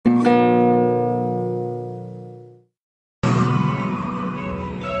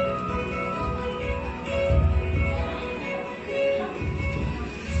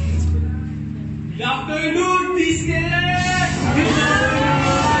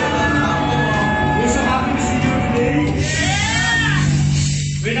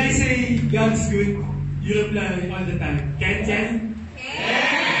good, you reply all the time. Can? Can.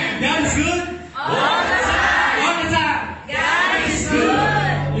 God is good? All the time. All the time. God is good.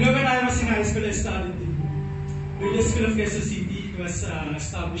 You know, when I was in high school, I studied in the School of Quezon City. It was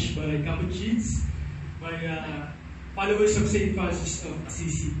established by Capuchins, by followers of St. Francis of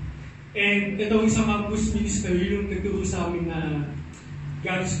Assisi. And itong isang campus minister, yun yung nagturo sa amin na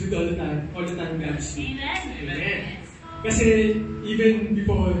God is good all the time God is good. Amen. Kasi even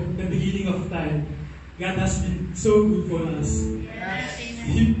before the beginning of time, God has been so good for us.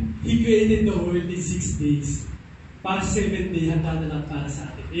 He created the world in 6 days. Para 7 day, handa na lang para sa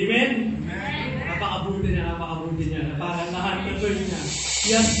atin. Amen? Napakabuti niya. Para lahat na tuloy niya.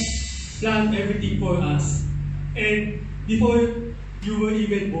 He has planned everything for us. And before you were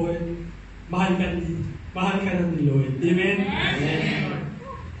even born, mahal ka na ni Lord. Amen? Amen.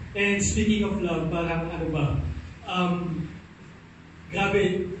 And speaking of love, parang ano ba?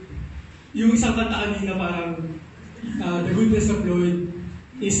 Grabe, yung isang kanta kanina parang the goodness of Lord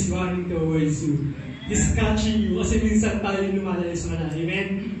is running towards you. Is catching you. Kasi minsan tayo lumalaya sa mana.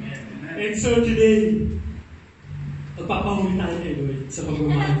 Amen? And so today, magpapahuli tayo kay Lord sa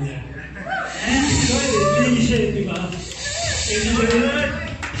pagmamahal niya. Lord, hindi siya, di ba? And Lord,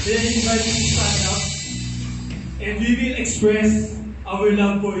 they invite you to stand up. And we will express our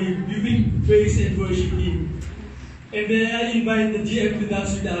love for Him. We will praise and worship Him. And then I invite the GM to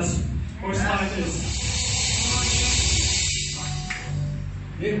dance with us for starters.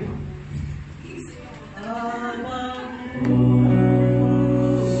 Yeah.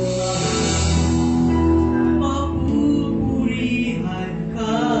 Papupurihan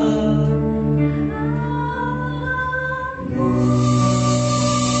ka.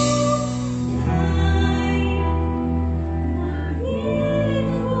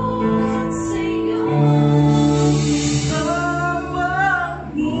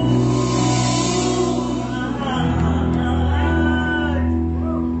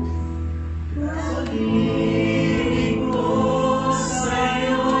 Oh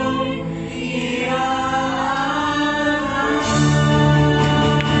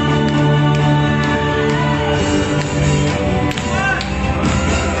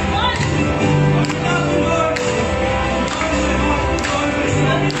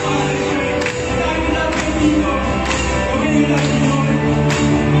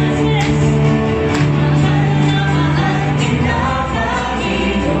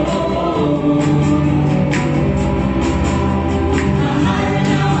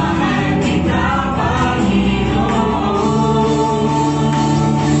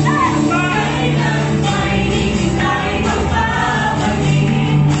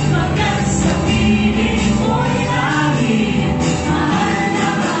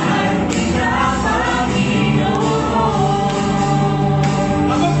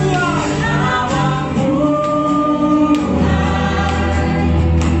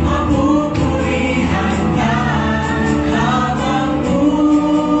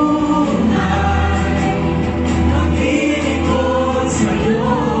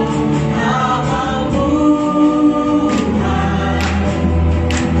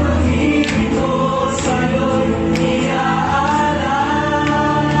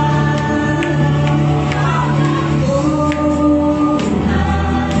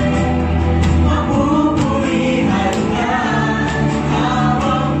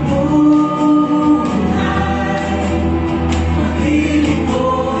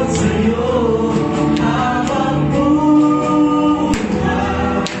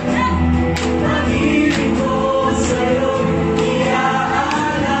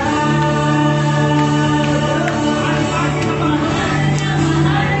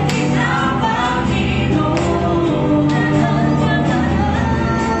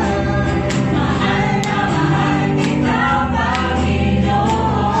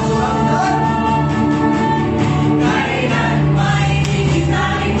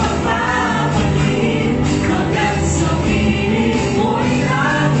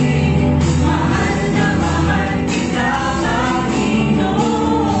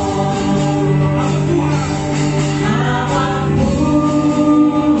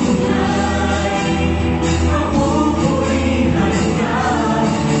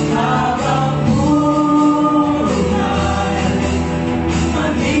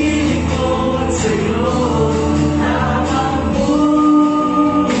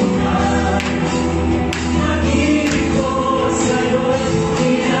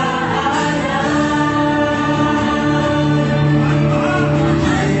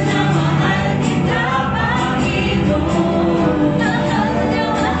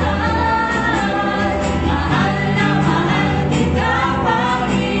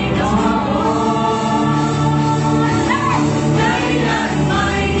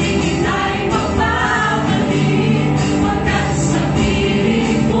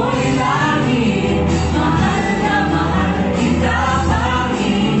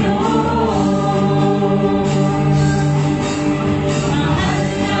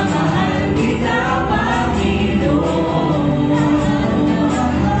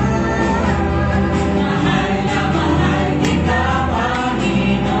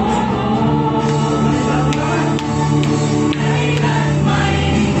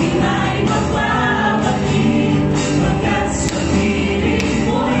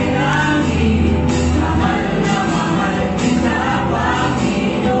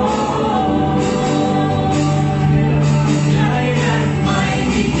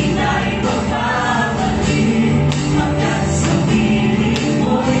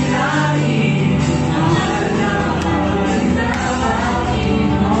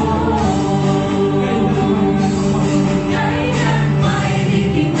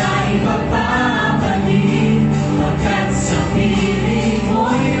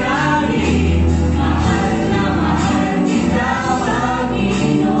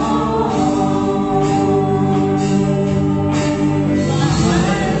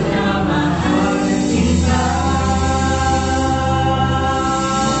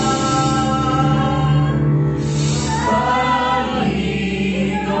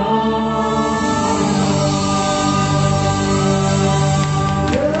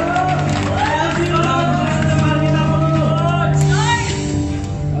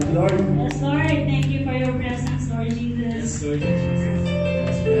Lord. Yes, Lord. Thank you for your presence, Lord Jesus. Yes, Lord Jesus.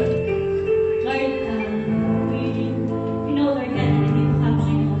 Yes, Lord. Lord, we know, Lord, God, na nandito ka,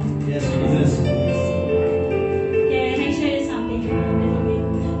 Panginoon. Yes, Jesus. Can I share something a little bit?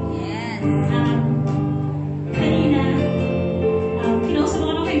 Yes. Kanina, kinausap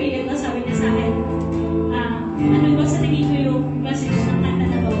ako ng kaibigan ko, sabi niya sa akin, ano ba sa tingin ko yung message ng kanta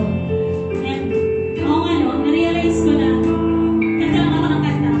na to? And, oo nga no, na-realize ko na, kanta lang ako ng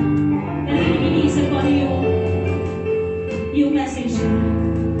kanta, pero iniisip ko ano yung message niya.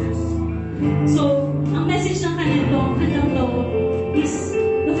 So, ang message ng kantang to, is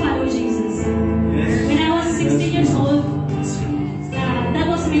to follow Jesus. Yes. When I was 16 years old, that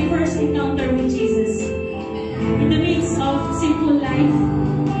was my first encounter with Jesus. In the midst of simple life,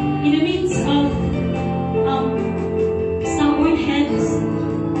 in the midst of stubborn heads,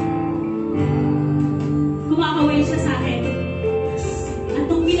 kumakaway siya sa akin. At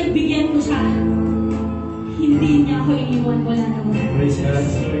nung pinagbigyan ko siya, hindi niya ako iniwan, wala naman. Praise God.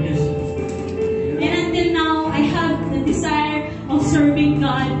 Lord Jesus. And until now, I have the desire of serving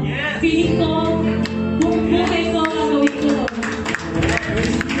God. Yes. Feeling ko, buong buhay ko, gagawin ko to.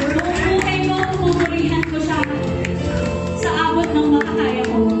 Buong buhay ko, pupurihan ko siya sa abot ng makakaya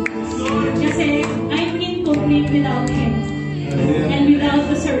ko. Kasi I'm incomplete without Him and without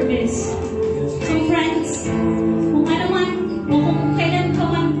the service. So friends, kung ano man, o kung kailan ka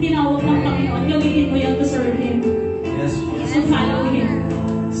man tinawag ng Panginoon, gawin mo yan to serve Him. Yes, To follow Him.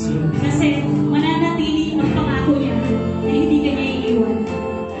 Kasi mananatili ang pangako niya na hindi ka niya iiwan.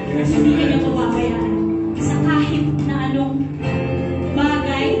 yes, Hindi ka niya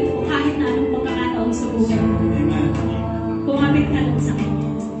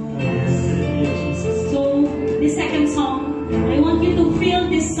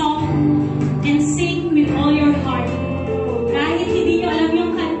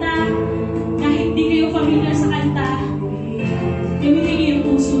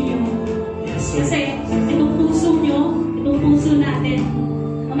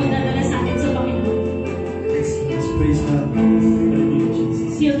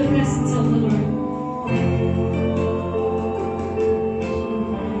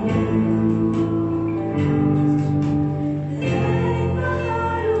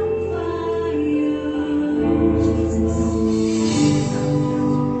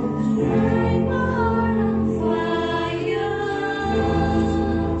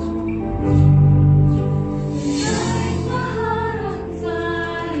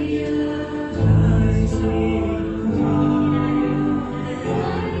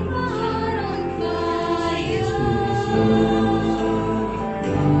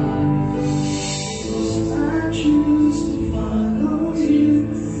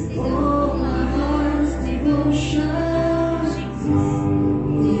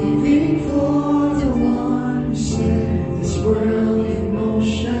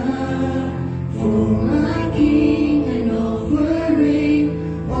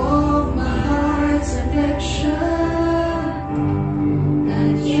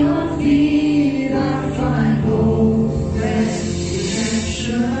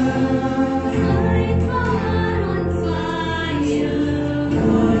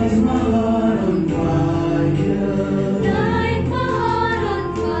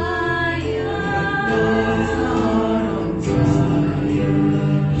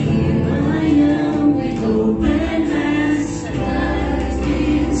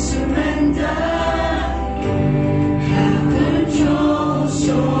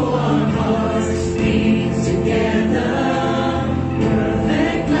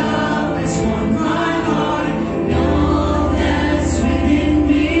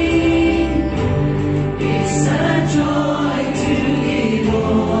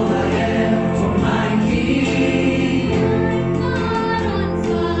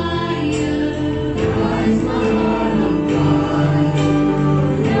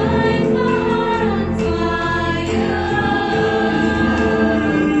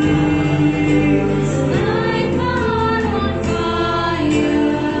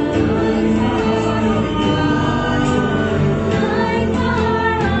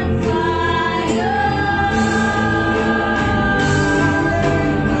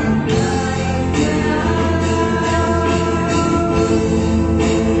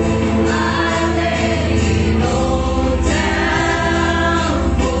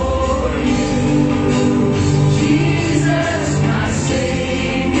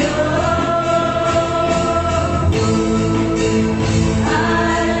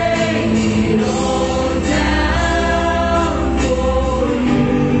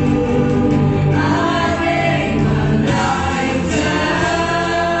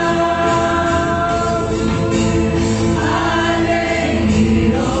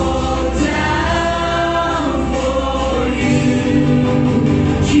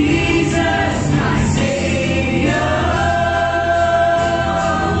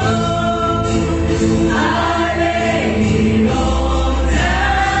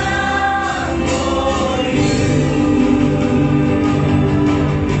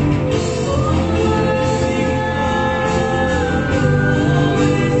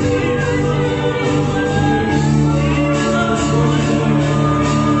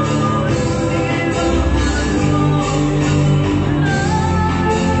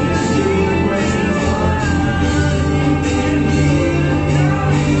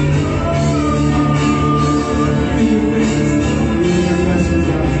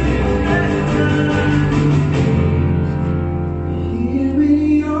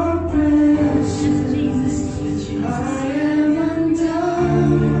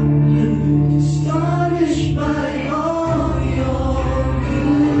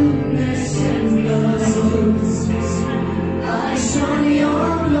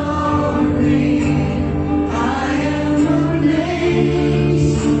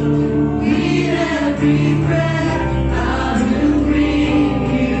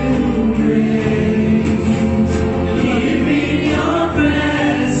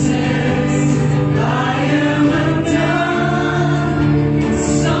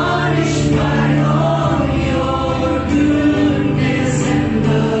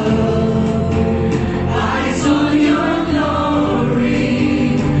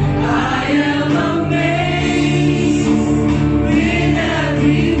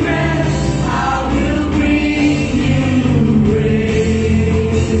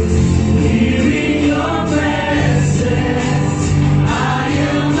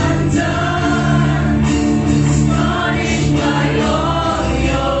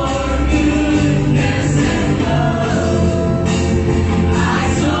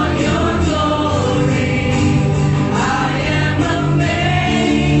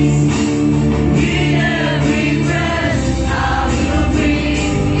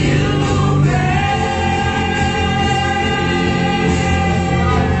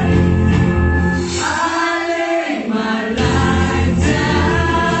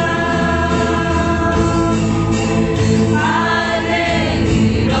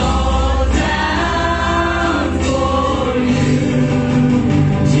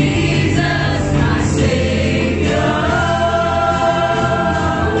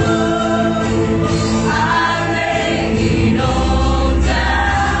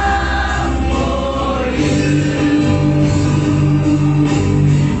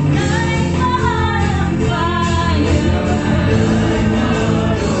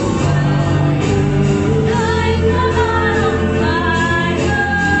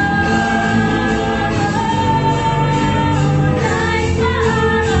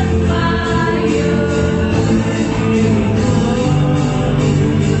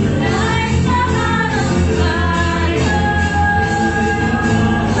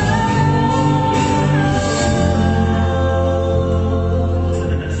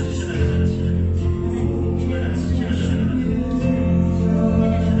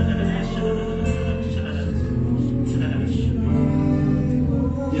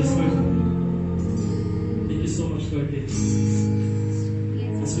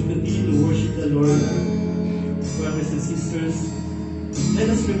As we continue to worship the Lord, brothers and sisters, let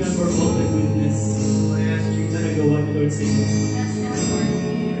us remember all the goodness na nagawa ni Lord sa inyo.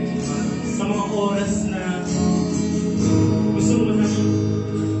 Sa mga oras na gusto mo nang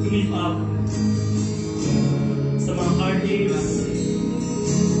give up, sa mga heartaches,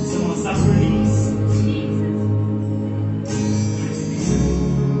 sa mga sufferings,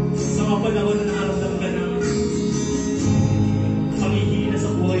 sa mga panahon na nakaramdam ka ng pangihina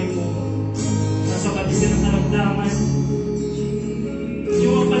sa buhay mo, nasa kabisa ng karamdaman,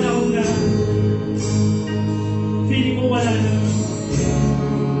 yung mga panahon na feeling mo wala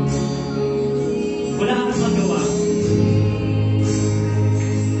kang magawa.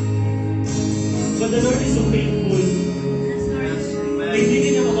 But the Lord is so faithful. Hindi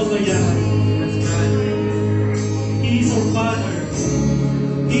niya makabayaan. He is our Father.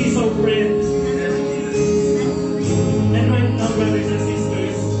 He is our friend.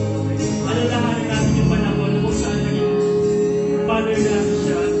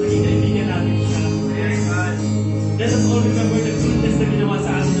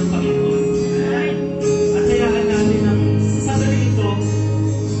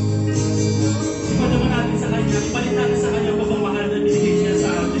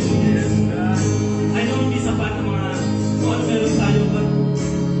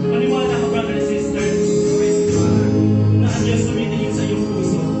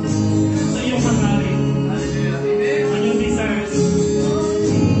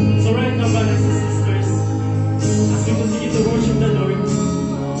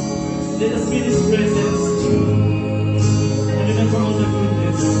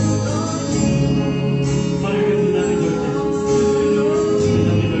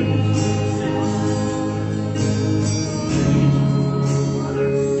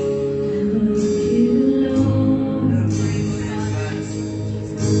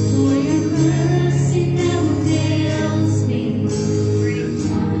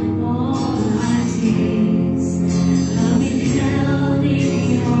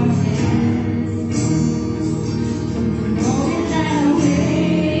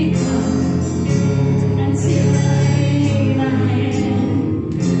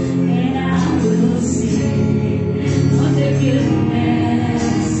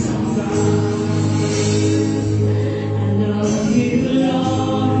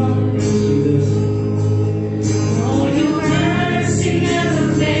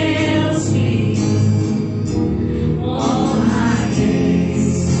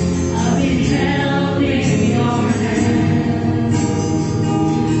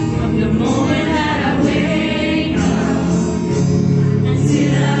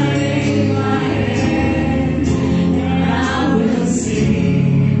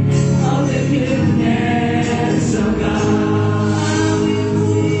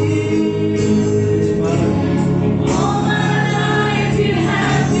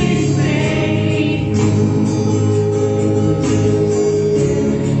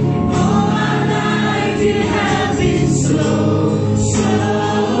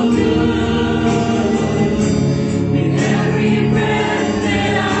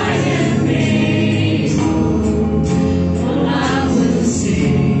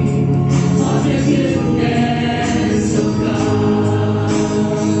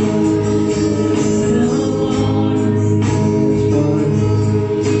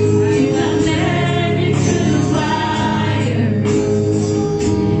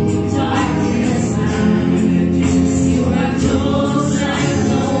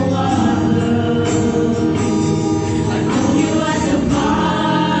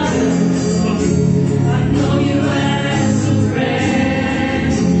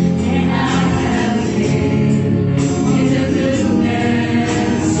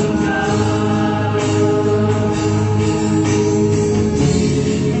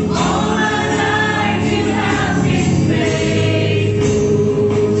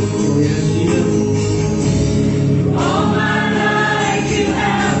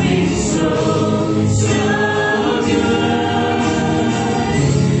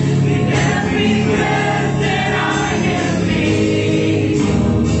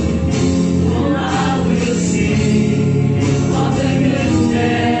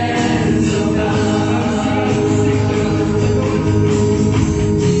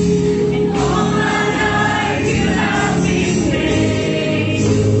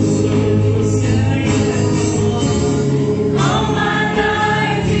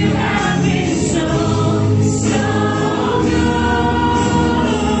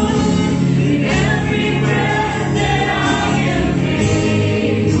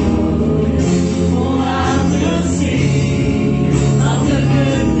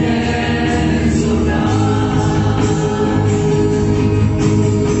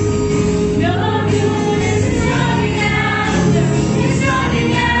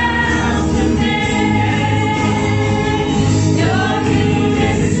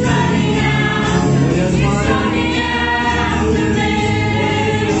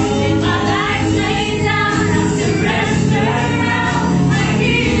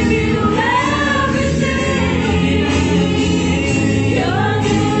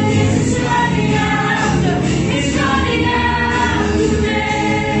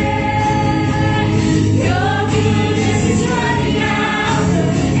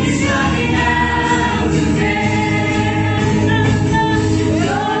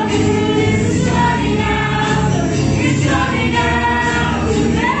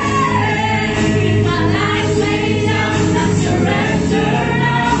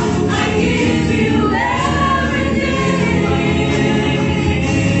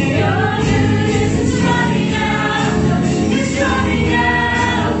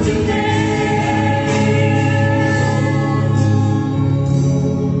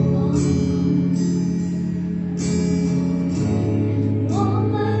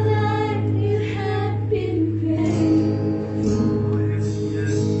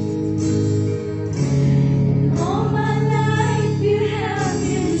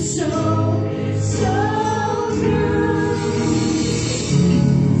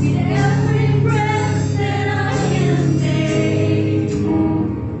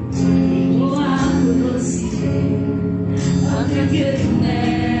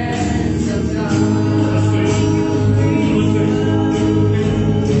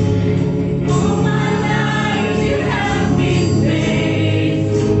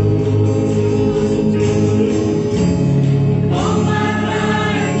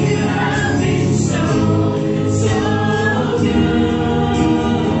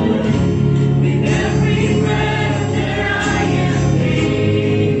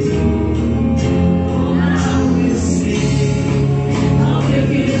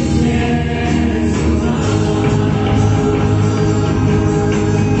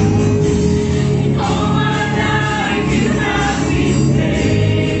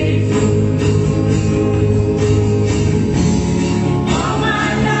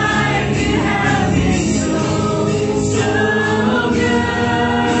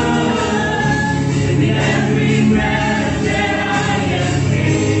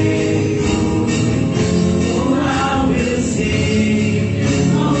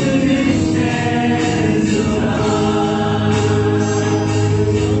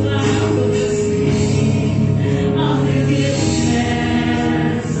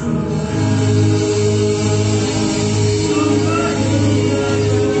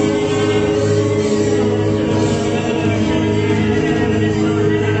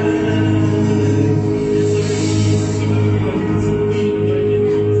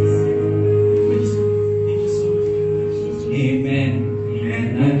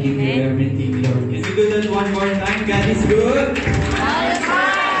 one more time. God is good.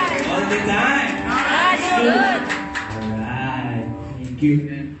 All the time. Alright. Thank you.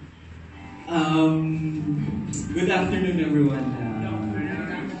 Good afternoon, everyone.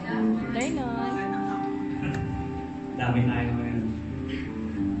 Dami tayo ngayon.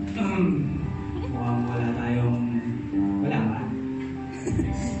 Mukhang wala tayong... Wala ba?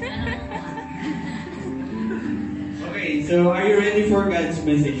 Okay, so are you ready for God's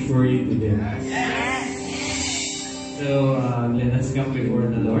message for you today? Yes! So let us come before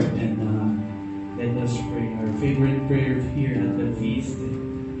the Lord and let us pray our favorite prayer here at the feast.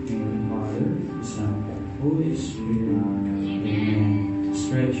 In the name of the Father, the Son, and the Holy Spirit. Amen.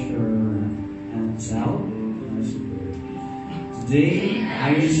 Stretch your hands out as we pray. Today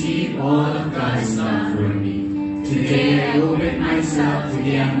I receive all of God's love for me. Today I open myself to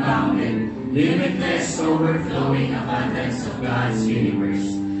the unbounded, limitless, overflowing abundance of God's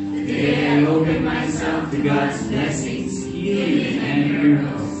universe. Today I open myself to God's blessings, healing, and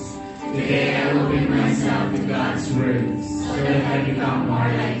miracles. Today I open myself to God's word, so that I become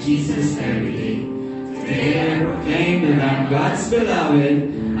more like Jesus every day. Today I proclaim that I am God's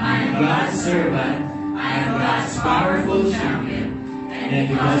beloved, I am God's servant, I am God's powerful champion, and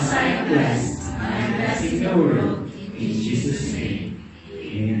because I am blessed, I am blessing the world. In Jesus' name,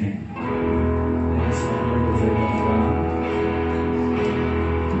 amen. Let's honor the word of God.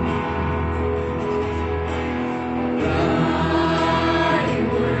 Thy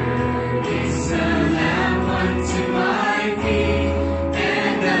word is a lamp unto my feet,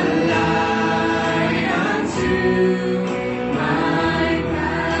 and a light unto my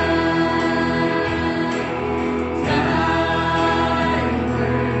path. Thy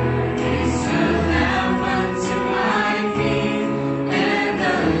word is a lamp unto my feet, and a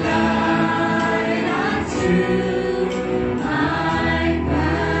light unto my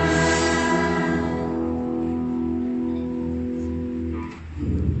path.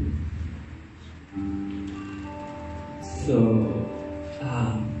 So,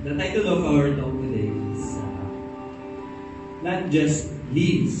 the title of our talk today is not just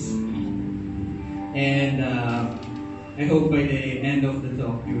leaves. And I hope by the end of the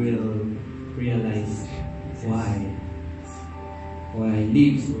talk you will realize why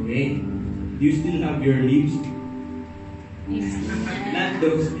leaves, okay? Do you still have your leaves? Not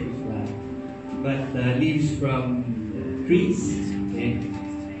those leaves, but the leaves from the trees, okay?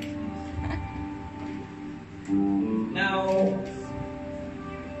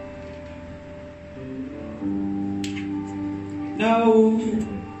 Now,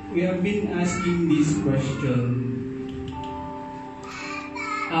 we have been asking this question,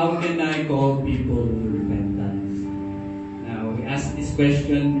 how can I call people to repentance? Now, we ask this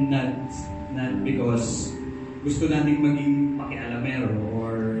question not because gusto nating maging pakialamero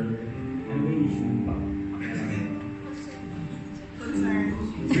or ano yung pakialamero?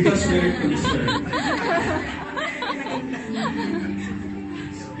 Because we're concerned.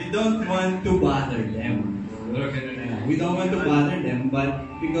 We don't want to bother them. We don't want to bother them, but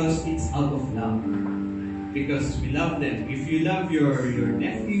because it's out of love. Because we love them. If you love your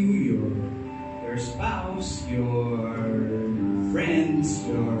nephew, your spouse, your friends,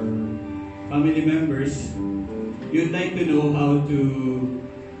 your family members, you'd like to know how to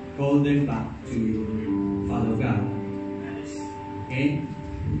call them back to follow God. Okay?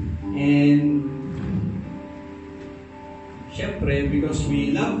 And syempre, because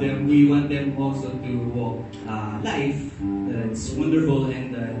we love them, we want them also to walk life that's wonderful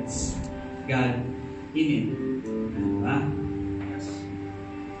and that's God in it. Diba?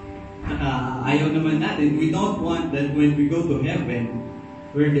 Ayaw naman natin, we don't want that when we go to heaven,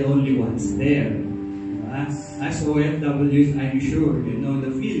 we're the only ones there. Diba? As OFWs, I'm sure you know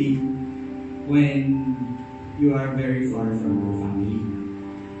the feeling when you are very far from your family.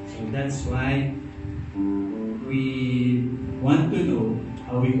 So that's why we want to know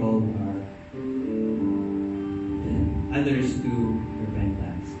how we call our others to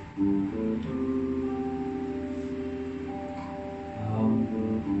repentance.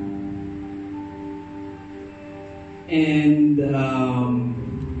 And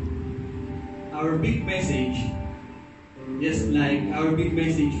our big message, just like our big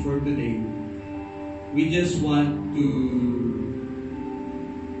message for today, we just want to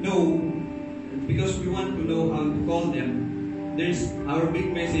know, because we want to know how to call them. Our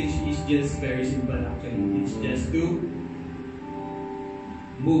big message is just very simple actually. It's just to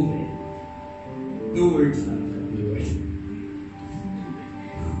move it. 2 words lang.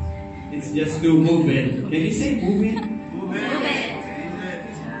 It's just to move it. Can you say move it? Move it.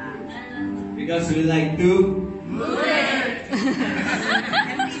 Because we like to Move it.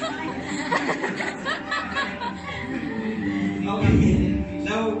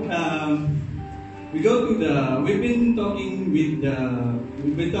 we've been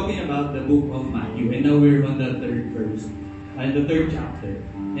talking about the book of Matthew, and now we're on the third verse, and the third chapter.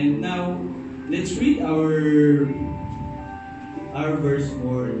 And now, let's read our verse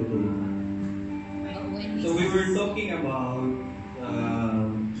for today. So we were talking about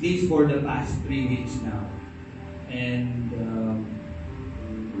this for the past 3 weeks now, and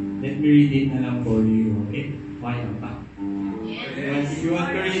let me read it na lang for you. Okay? Why pa? Yes. If you want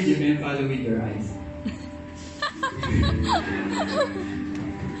to read, you can follow with your eyes.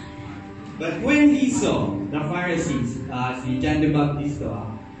 But when he saw the Pharisees, si John the Baptist,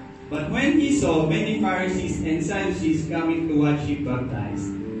 but when he saw many Pharisees and Sadducees coming to watch him baptize,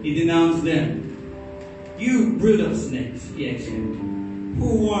 he denounced them. You brood of snakes, he exclaimed.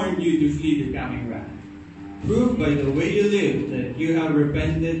 Who warned you to flee the coming wrath? Prove by the way you live that you have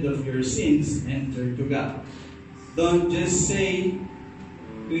repented of your sins and turned to God. Don't just say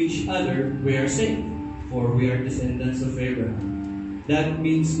to each other, we are saved, for we are descendants of Abraham. That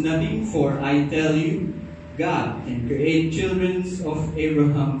means nothing, for I tell you, God can create children of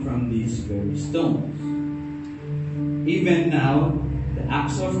Abraham from these very stones. Even now, the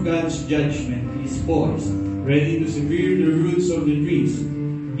axe of God's judgment is poised, ready to sever the roots of the trees.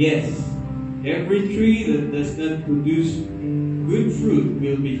 Yes, every tree that does not produce good fruit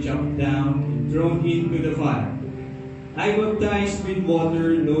will be chopped down and thrown into the fire. I baptize with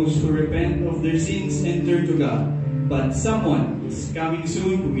water those who repent of their sins and turn to God. But someone is coming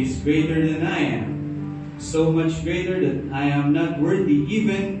soon who is greater than I am, so much greater that I am not worthy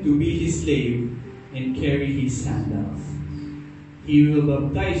even to be his slave and carry his sandals. He will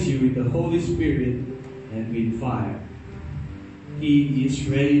baptize you with the Holy Spirit and with fire. He is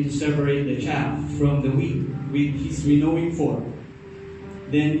ready to separate the chaff from the wheat with his winnowing fork.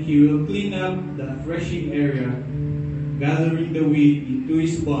 Then he will clean up the threshing area, gathering the wheat into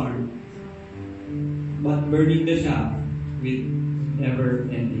his barn, but burning the chaff with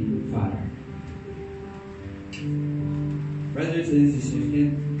never-ending fire. Brothers and sisters,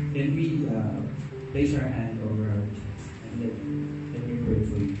 can we place our hand over our chest and let me pray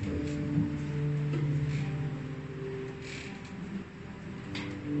for you first.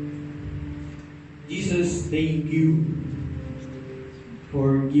 Jesus, thank you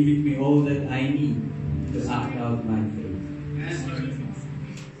for giving me all that I need to act out my faith.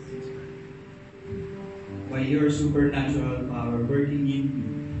 By your supernatural power working in me,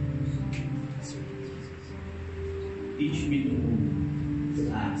 teach me to move,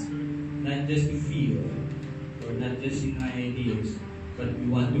 to ask, not just to feel, or not just in my ideas, but we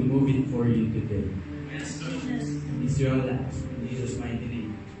want to move it for you today. It's your last, in Jesus' mighty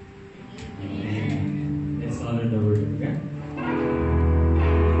name. Amen. Let's honor the word of God.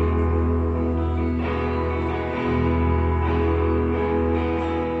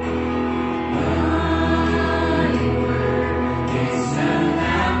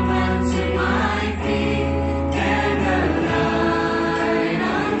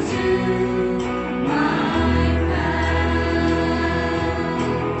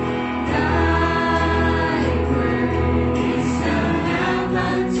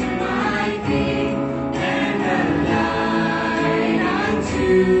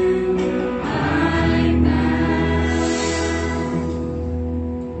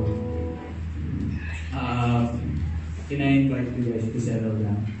 Can I invite you guys to settle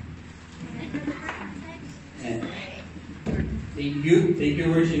down? And thank you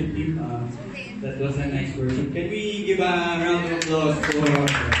worship team. That was a nice worship. Can we give a round of applause for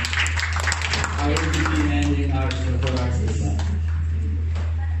our team and our for our sister?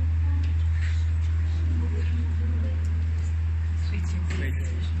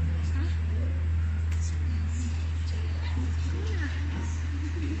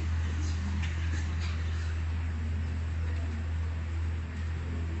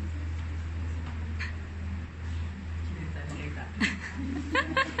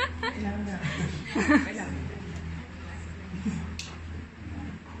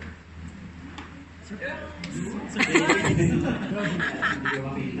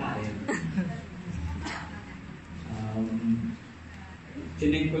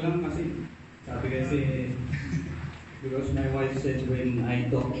 Chinig ko lang kasi, sabi kasi, because my wife said when I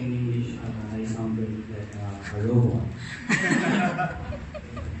talk in English, I sound like a robot.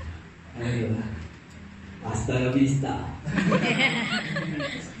 Ano hasta la vista.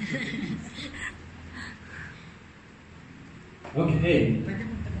 Okay,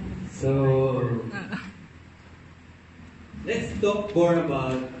 so let's talk more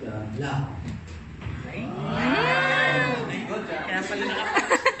about love. Kaya pala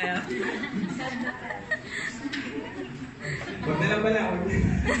kaya. Wag na lang pala.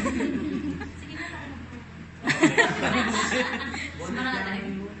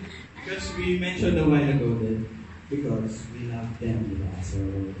 Because we mentioned a while ago that because we love them, diba? So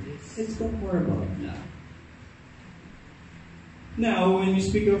let's talk more about love. Now, when we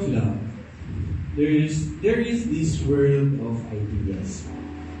speak of love, there is this world of ideas.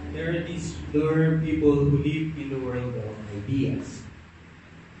 There are people who live in the world of ideas.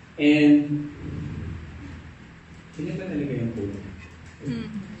 And sino ba talaga yung pulo?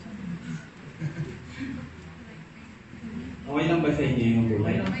 Okay lang ba sa inyo yung pulo?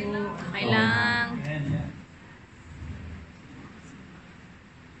 Okay lang.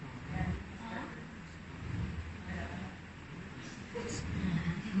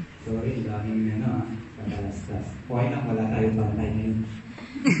 Sorry, daming katalastas. Okay lang, wala tayong bantay ngayon.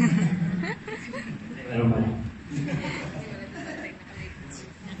 Pero pala.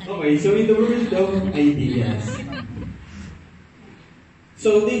 Okay, so in the world of ideas,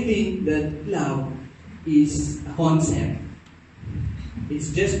 so they think that love is a concept. It's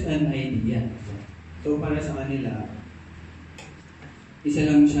just an idea. So para sa kanila, isa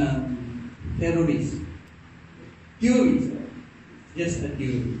lang siyang terrorist. Theory. Just a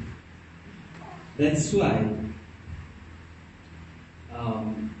theory. That's why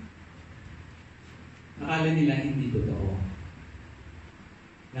akala nila hindi totoo.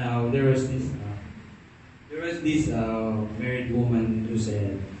 Now there was this married woman who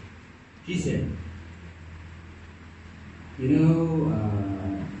said,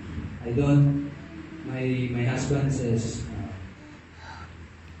 my husband says,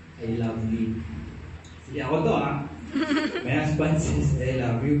 I love you. Sige ako to My husband says, I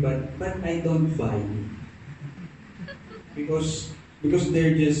love you, but I don't buy it. Because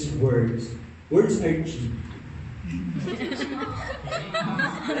they're just words. Words are cheap.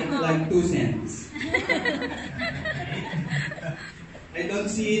 like 2 cents. I don't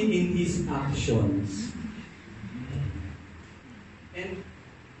see it in his actions.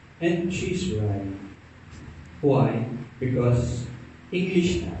 And she's right. Why? Because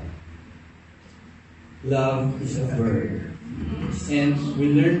English style. Love is a verb. And we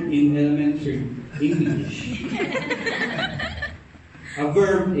learned in elementary English. A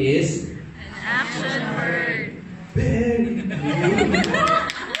verb is Action word. very good.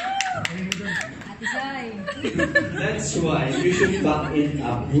 That's why you should back it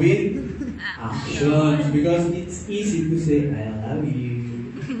up with actions, because it's easy to say I love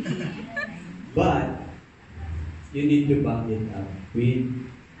you, but you need to back it up with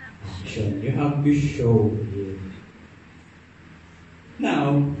action. You have to show it.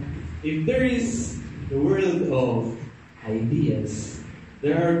 Now, if there is the world of ideas,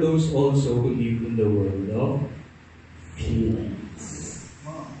 there are those also who live in the world of feelings.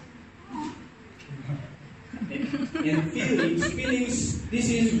 And feelings, this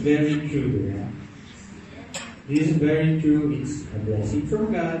is very true. Yeah? This is very true. It's a blessing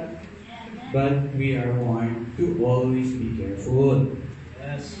from God, but we are warned to always be careful.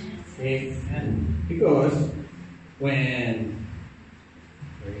 Yes. Okay? Because when,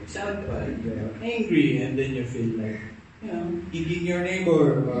 for example, you're angry and then you feel like, kicking your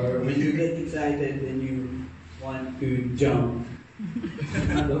neighbor, or when you get excited and you want to jump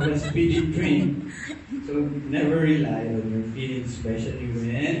out of a speeding train. So never rely on your feelings, especially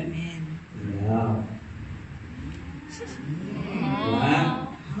when love.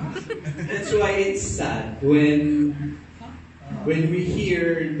 Wow. That's why it's sad when we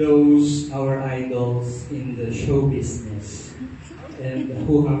hear those our idols in the show business and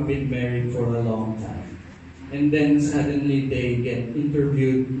who have been married for a long time. And then suddenly they get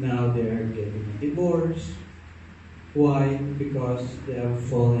interviewed, now they are getting a divorce. Why? Because they have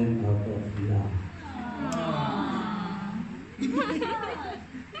fallen out of love.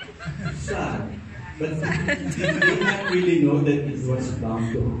 Sad. But they did not really know that it was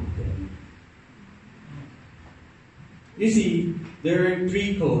bound to happen. You see, there are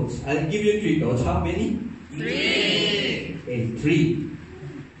 3 codes. I'll give you 3 codes. How many? 3. Okay, 3.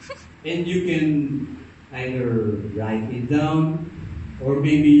 And you can either write it down, or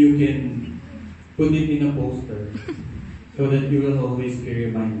maybe you can put it in a poster so that you will always be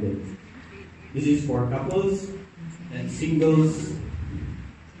reminded. This is for couples and singles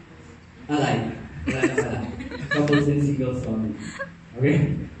alike. Couples and singles only.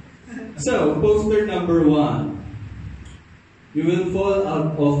 Okay? So, poster number 1. You will fall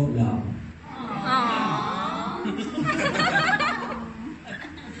out of love.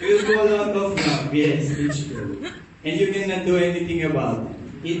 You will fall out of love. Yes, it's true. And you cannot do anything about it.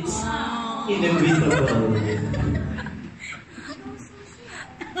 It's inevitable.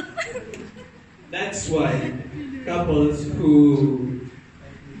 That's why couples who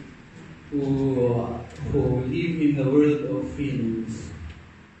who live in the world of feelings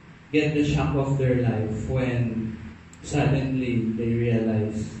get the shock of their life when suddenly they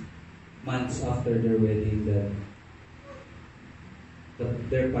realize months after their wedding that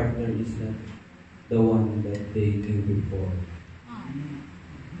their partner is not the one that they knew before.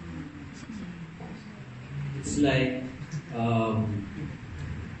 It's like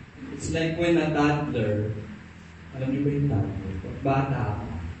when a toddler, alam niyo ba yung toddler? Bata ka.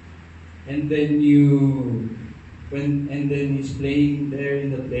 And then he's playing there in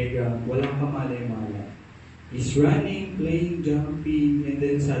the playground, walang kamalay-malay. He's running, playing, jumping, and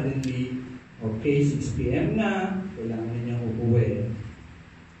then suddenly, okay, 6 p.m. na, kailangan niyang umuwi.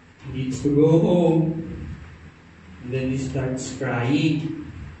 He needs to go home. And then he starts crying.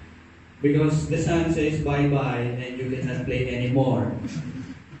 Because the sun says bye-bye and you cannot play anymore.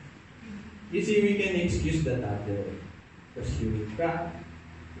 You see, we can excuse the toddler. Because he will cry.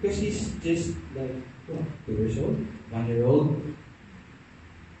 Because he's just like, what, 2 years old? 1 year old?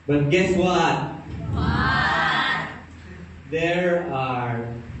 But guess what? What? There are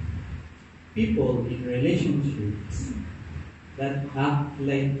people in relationships that act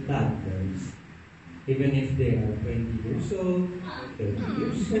like toddlers, even if they are 20 years old, 30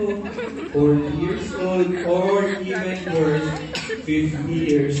 years old, 40 years old, or even worse, 50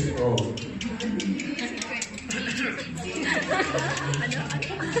 years old.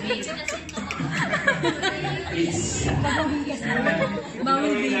 It's in our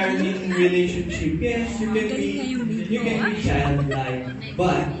relationship, yes, you can be childlike,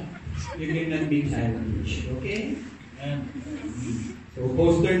 but you cannot be childish, okay? So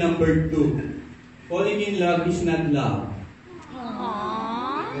poster number 2. Falling in love is not love.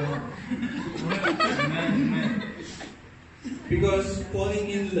 Aww. Because falling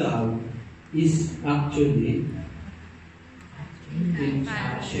in love is actually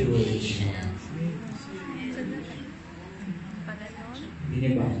infatuation.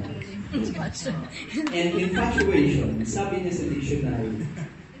 Binibasa. And infatuation, sabi niya sa dictionary,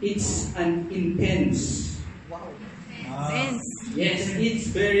 it's an intense. Sense. Yes,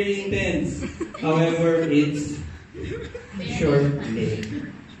 it's very intense. However, it's short-lived.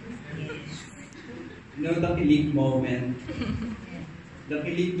 You know the kilig moment? The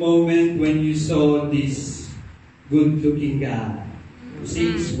kilig moment when you saw this good-looking guy who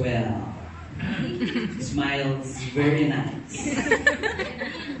sings well, smiles very nice.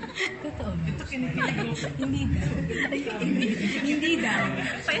 Hindi daw.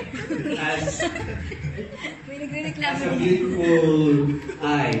 Has a beautiful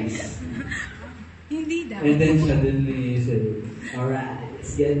eyes. Hindi daw. And then suddenly you say, alright,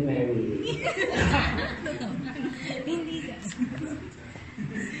 let's get married. Hindi daw.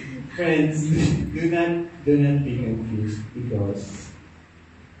 Friends, do not be confused because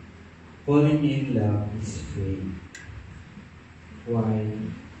falling in love is fake. Why?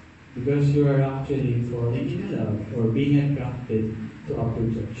 Because you are actually falling in love or being attracted to a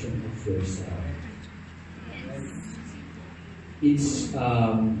projection of yourself. It's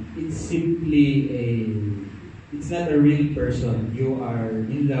simply it's not a real person. You are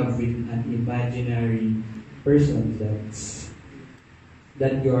in love with an imaginary person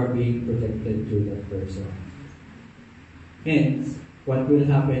that you are being protected through that person. Hence, what will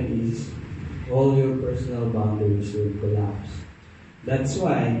happen is all your personal boundaries will collapse. That's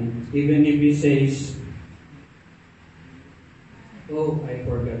why, even if he says, oh, I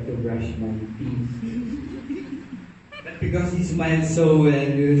forgot to brush my teeth. But because he smiles so well,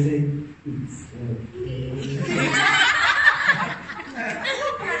 you say, it's okay.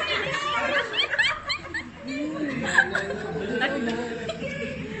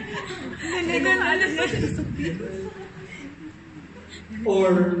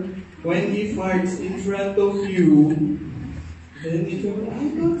 Or when he farts in front of you, then you go, I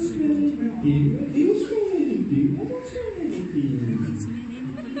don't smell anything. Do you smell anything? I don't smell anything.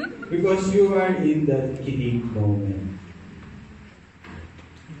 Because you are in that kilig moment.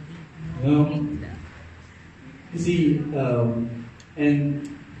 No? You see, and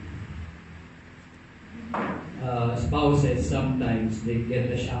spouses sometimes they get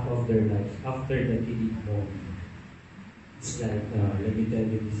the shock of their life after the kilig moment. It's like, let me tell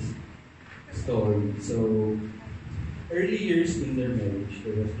you this story. So, early years in their marriage,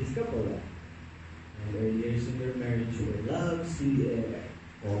 there was this couple. And early years in their marriage were loves in the air.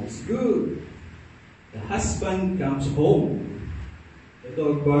 All is good. The husband comes home. The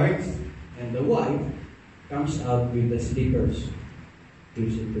dog barks, and the wife comes out with the slippers.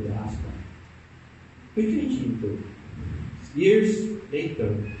 Gives it to the husband. We change into. Years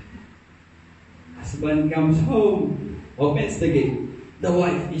later, husband comes home, opens the gate. the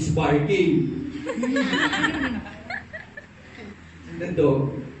wife is barking. And the dog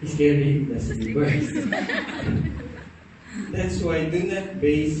is carrying the slippers. That's why do not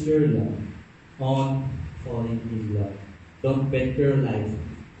base your love on falling in love. Don't bet your life,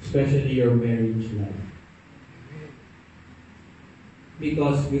 especially your marriage life.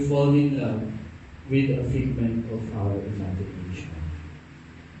 Because we fall in love with a figment of our imagination.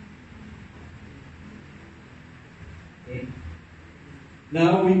 Okay?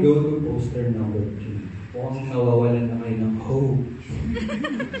 Now we go to poster number 3. Mukhang nawawalan na kayo ng hope.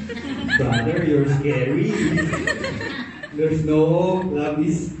 Brother, you're scary. There's no hope. Love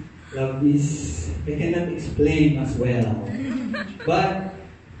is, I cannot explain as well. But,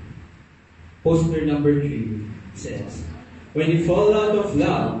 poster number 3 says, when you fall out of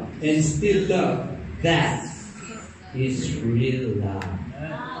love and still love, that is real love.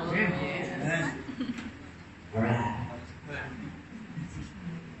 Alright.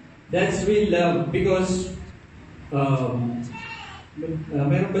 That's real love because meron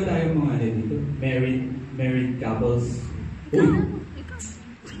ba tayong mga dito? Married couples? Uy!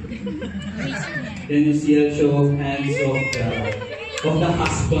 Then you see a show of hands of the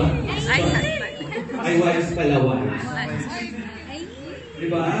husband. Ay, wives pala, wives.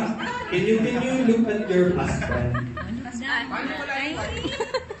 Diba? Can you look at your husband?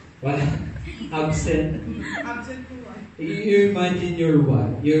 What? Absent. You imagine your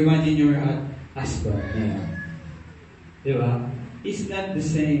wife. You imagine your husband. Yeah. Diba? He's not the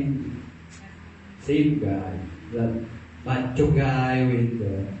same guy. That macho guy with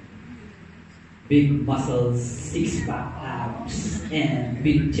the big muscles, six-pack abs, and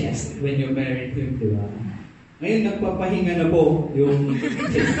big chest when you married him, diba? Ngayon, nagpapahinga na po yung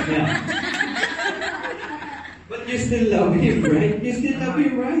chest niya. But you still love him, right? You still love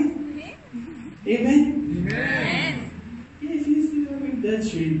him, right? Amen? Amen. Yes, you still love him.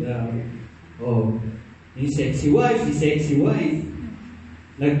 That's real love. Oh, yung sexy wife.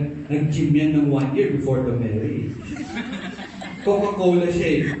 Nag-gym yan ng 1 year before the marriage. Coca-Cola siya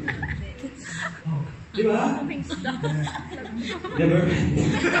eh. Di ba? Never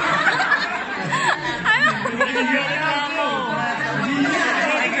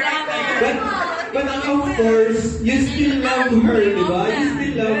But of course, you still love her, di ba? You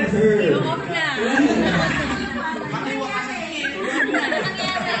still love her.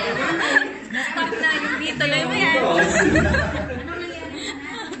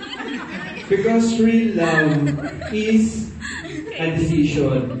 Because real love is a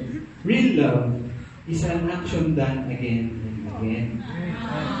decision. Real love is an action done again and again.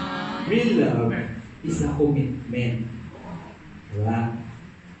 Real love is a commitment. Diba?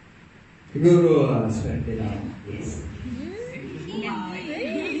 Siguro, swerte lang. Yes.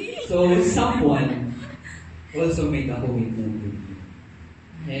 So, someone also made a commitment with you.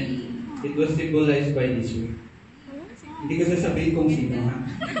 And it was symbolized by this ring. Hindi ko sasabihin kung sino, ha?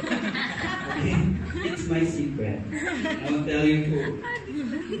 Okay? It's my secret. I won't tell you who.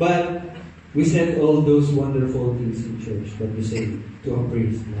 But we said all those wonderful things in church that we say to a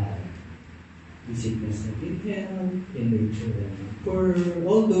priest life. In sickness and in health, in nature and for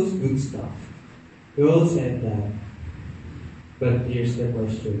all those good stuff. We all said that. But here's the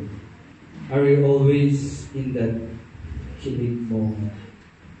question. Are we always in that killing moment?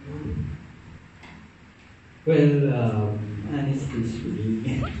 Well, honestly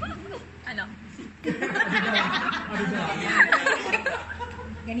speaking. Ano?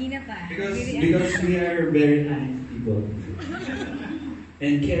 Kanina pa. Because we are very honest people.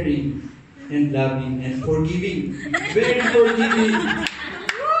 And caring. And loving. And forgiving. Very forgiving.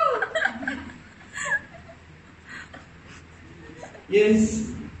 Yes.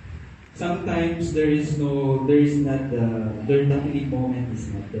 Sometimes there is not any moment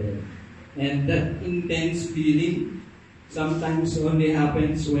is not there. And that intense feeling sometimes only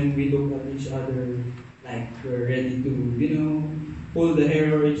happens when we look at each other like we're ready to, pull the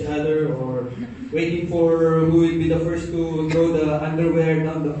hair of each other or waiting for who will be the first to throw the underwear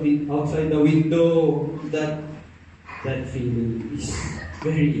down outside the window. That feeling is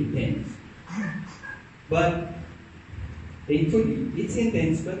very intense. But thankfully, it's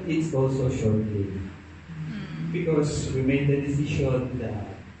intense, but it's also short-lived. Because we made the decision that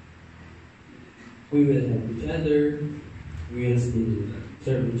we will help each other, we will still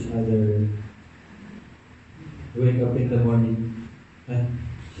serve each other, wake up in the morning.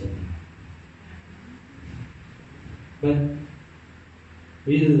 But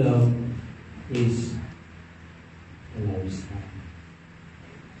real love is a lifestyle.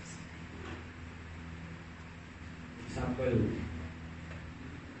 Example,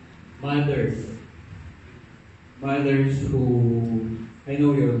 mothers who I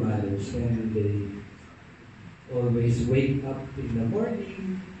know your mothers, and they always wake up in the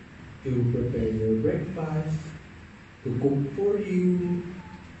morning to prepare your breakfast, to cook for you,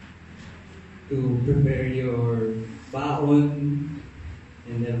 to prepare your baon,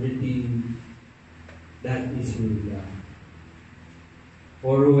 and everything. That is real love.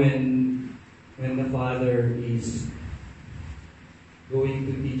 Or when the father is going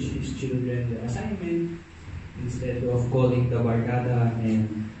to teach his children the assignment, instead of calling the barkada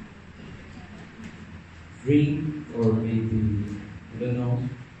and drink, or maybe, I don't know,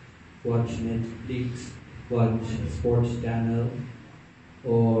 watch Netflix, watch sports channel,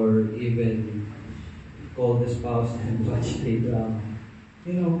 or even call the spouse and watch K-drama.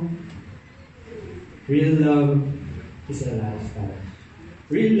 You know, real love is a lifestyle.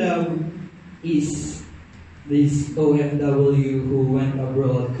 Real love is this OFW who went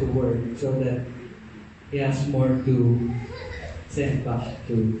abroad to work so that he has more to send back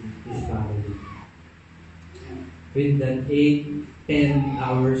to his family. With that 8-10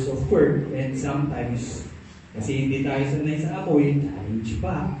 hours of work, and sometimes, kasi hindi tayo sanay sa apoy, challenge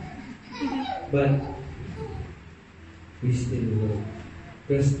pa. But, we still work.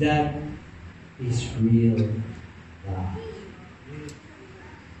 Because that is real love.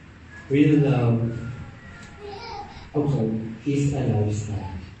 Real love, also, is a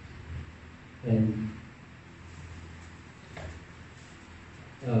lifestyle. And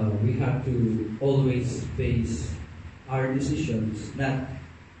we have to always base our decisions not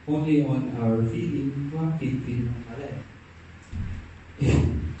only on our feeling, feel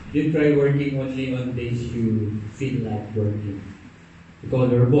You try working only on days you feel like working. You call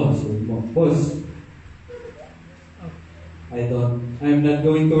your boss, boss, I'm not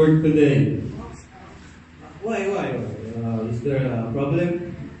going to work today. Why? Is there a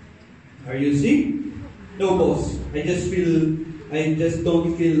problem? Are you sick? No, boss. I just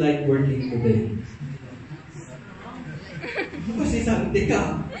don't feel like working today. Kasi sante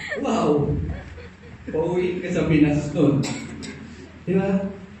ka. Wow! Pauwiin ka sa Pinas nun.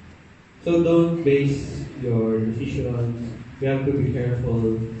 Diba? So don't base your decisions. You have to be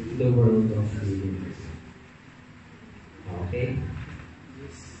careful in the world of feelings. Okay?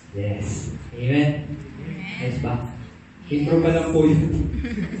 Yes. Amen? Yes ba? Intro pa lang po yun.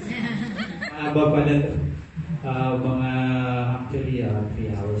 Mahaba pa na to. Actually,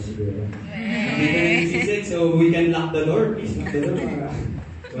 3 hours siguro. Kami na nagsisig, so we can lock the door. Please lock the door.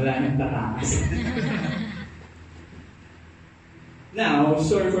 Wala nang tatakas. Now,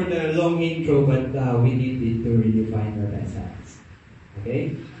 sorry for the long intro, but we need to redefine our essence.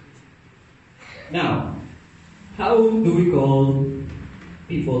 Okay? Now, how do we call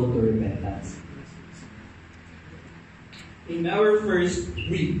people to repentance? In our first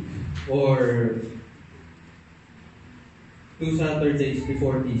week, or 2 Saturdays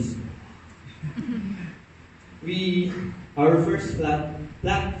before this, our first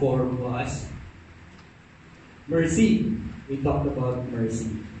platform was mercy. We talked about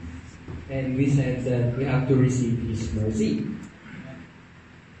mercy. And we said that we have to receive His mercy.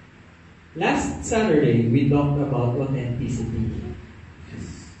 Last Saturday, we talked about authenticity,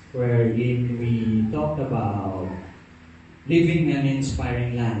 wherein we talked about living an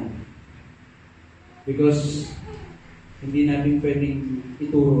inspiring life. Because hindi natin pwedeng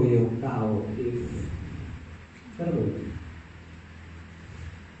ituro yung tao if, ano ba?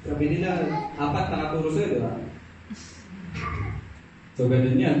 Sabi nila, 4 nakaturo sa'yo, di ba? So,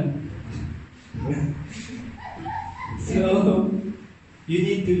 ganun yan. So, you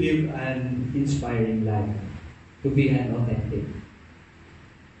need to live an inspiring life to be an authentic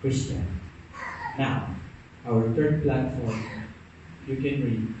Christian. Now, our third platform, you can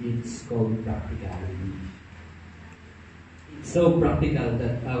read, it's called practicality. It's so practical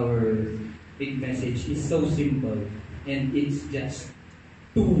that our big message is so simple, and it's just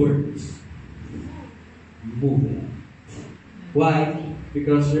 2 words. Movement. Why?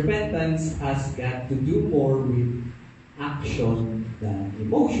 Because repentance has got to do more with action than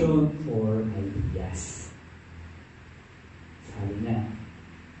emotion or ideas. Sabi na.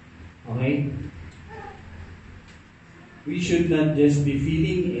 Okay? We should not just be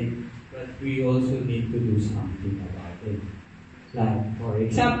feeling it, but we also need to do something about it. Like, for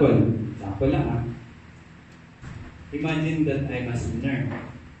example lang imagine that I'm a sinner.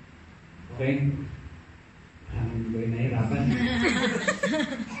 Okay? Hindi ko nahirapan.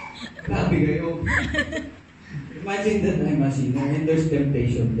 Grabe kayo. Imagine that I'm a sinner and there's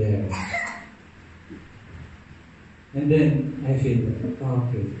temptation there. And then, I feel,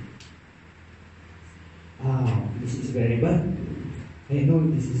 okay. This is very bad. I know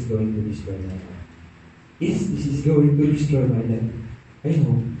this is going to destroy my life. Yes, this is going to destroy my life. I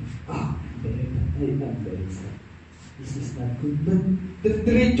know. I'm very sad. This is not good. But,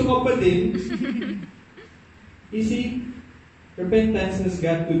 diretso ka pa din. You see, repentance has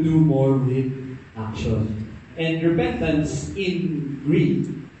got to do more with action. And repentance in Greek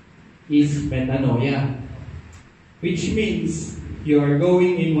is metanoia, which means you are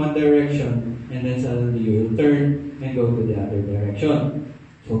going in one direction and then suddenly you will turn and go to the other direction.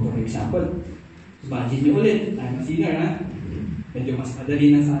 So for example, imagine nyo ulit, I'm a sinner ha? Medyo mas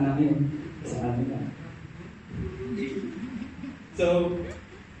madali na sana ngayon sa amin na. So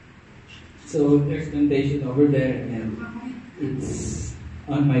there's temptation over there and it's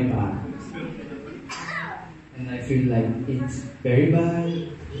on my path. And I feel like it's very bad,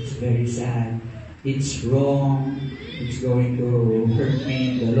 it's very sad, it's wrong, it's going to hurt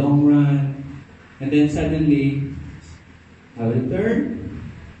me in the long run. And then suddenly, I will turn,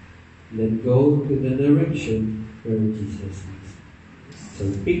 then go to the direction where Jesus is. So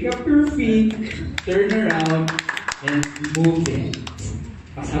pick up your feet, turn around, and move it.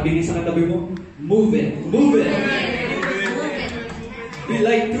 Pasabi niyo sa katabi mo, move it, move it. Do you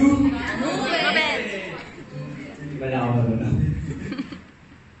like to?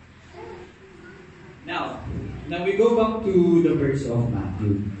 Now we go back to the verse of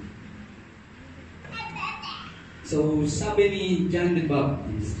Matthew. So, sabi ni John the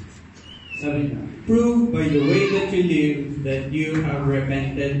Baptist, sabi niya, prove by the way that you live that you have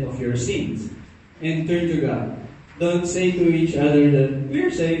repented of your sins and turn to God. Don't say to each other that we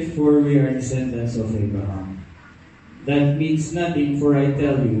are safe, for we are descendants of Abraham. That means nothing, for I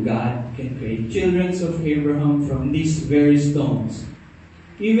tell you, God can create children of Abraham from these very stones.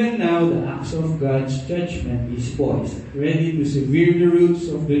 Even now, the axe of God's judgment is poised, ready to sever the roots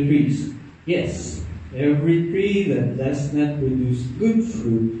of the trees. Yes, every tree that does not produce good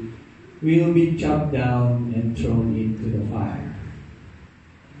fruit will be chopped down and thrown into the fire.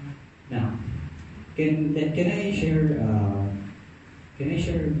 Now, can I share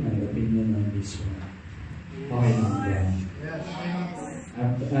my opinion on this one? Okay,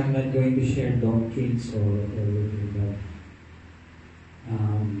 I'm not going to share doctrines or whatever, but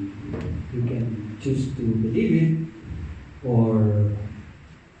you can choose to believe it or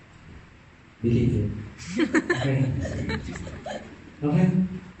believe it. Okay. Okay.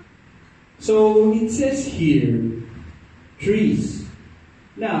 So it says here, trees.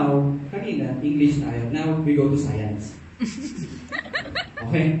 Now, kanina, English tayo. Now we go to science.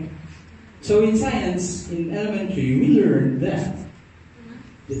 Okay? So in science, in elementary, we learned that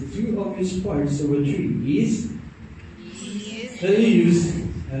the two obvious parts of a tree is the leaves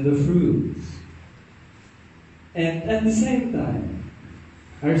and the fruit. And at the same time,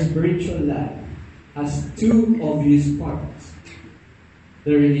 our spiritual life has two obvious parts: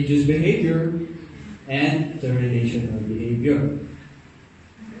 the religious behavior and the relational behavior.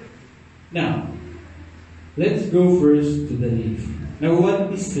 Now, let's go first to the leaf. Now,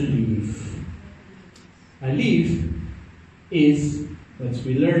 what is the leaf? A leaf is, what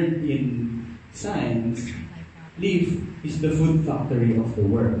we learned in science, leaf is the food factory of the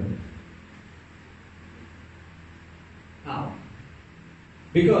world. How?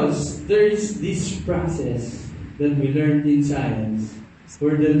 Because there is this process that we learned in science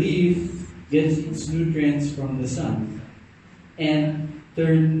where the leaf gets its nutrients from the sun and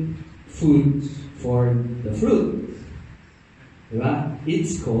turn food for the fruit. Diba?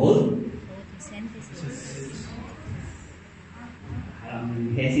 It's called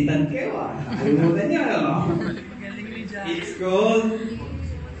hesitant kayo Kalimutan niyo, It's called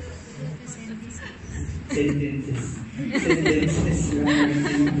sentences.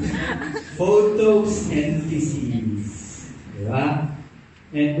 Photosynthesis. Diba?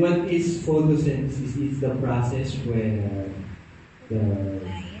 And what is photosynthesis? It's the process where the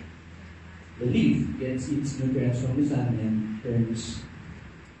leaf gets its nutrients from the sun and turns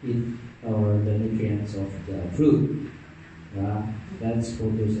it or the nutrients of the fruit. That's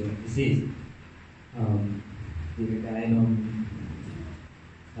photosynthesis. Hindi ka kaya nung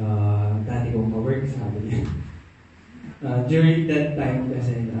dati kong ka-work, sabi niya. During that time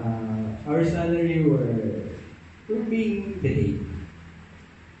kasi, our salary were being delayed.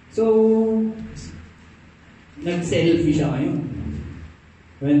 So, nag-selfie siya ngayon.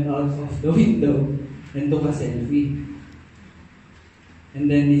 Went out of the window and took a selfie. And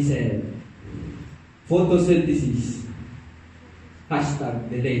then he said, photosynthesis,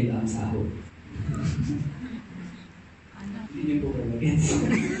 #delayed ang sahod. Hindi niyo po kayo mag-gets.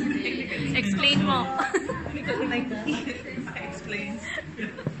 Explain mo. Hindi ko like explain.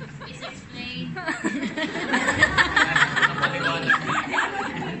 Please explain.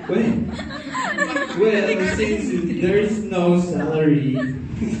 Well, Well, since there's no salary,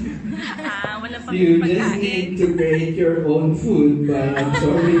 Wala pang you just pagkain. need to create your own food by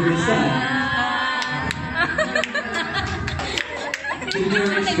absorbing the sun to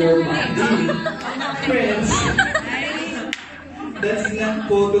nourish your body. Friends, that's not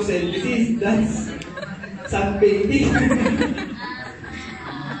photosynthesis, that's sunbathing.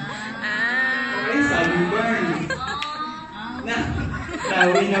 Okay, sunburn.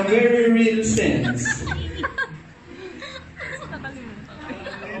 Now, in a very real sense,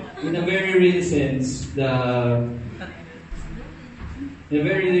 the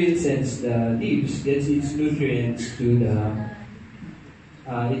leaves gets its nutrients to the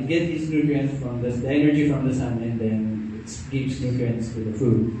it gets its nutrients from the energy from the sun, and then it gives nutrients to the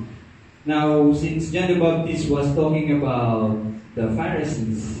fruit. Now, since John the Baptist was talking about the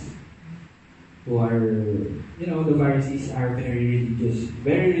Pharisees, who are, the Pharisees are very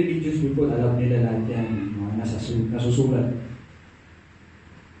religious people. Alam nila lahat yan, mga nasusulat.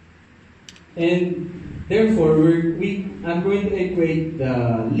 And therefore, I'm going to equate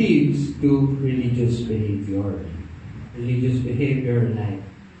the leaves to religious behavior. Religious behavior like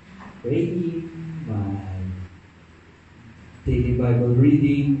praying, by daily Bible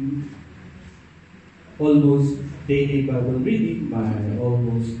reading, almost daily Bible reading, by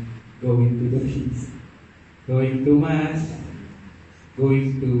almost going to the feast, going to Mass,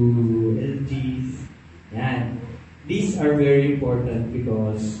 going to LGs. Yan. These are very important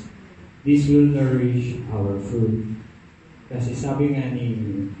because this will nourish our fruit. Kasi sabi nga ni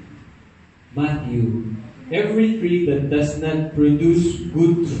Matthew, every tree that does not produce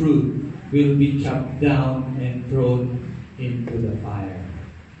good fruit will be chopped down and thrown into the fire.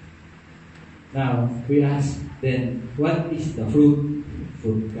 Now, we ask then, what is the fruit?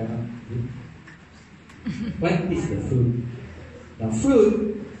 What is the fruit? The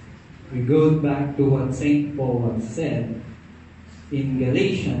fruit, we go back to what St. Paul has said in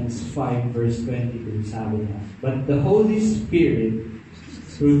Galatians 5 verse 22, sabi niya, but the Holy Spirit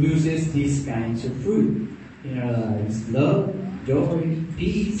produces these kinds of fruit in our lives: love, joy,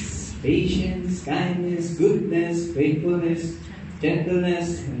 peace, patience, kindness, goodness, faithfulness,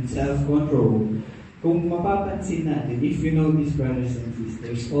 gentleness, and self-control. Kung mapapansin natin, if you know these brothers and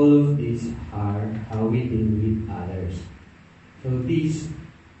sisters, all of these are how we deal with others. So these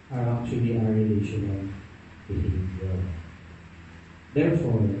are actually our relational behavior.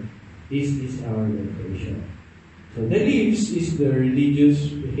 Therefore, this is our declaration. So the leaves is the religious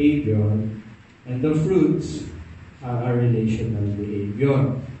behavior, and the fruits are our relational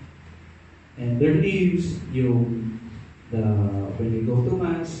behavior. And the leaves, when we go to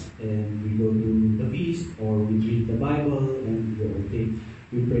Mass and we go to the feast, or we read the Bible and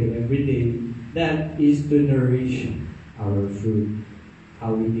we pray every day, that is to nourish our fruit,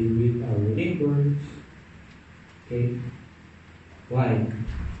 how we deal with our neighbors. Okay? Why?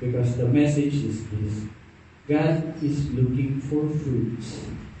 Because the message is this: God is looking for fruits,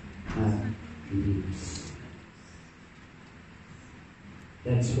 not leaves.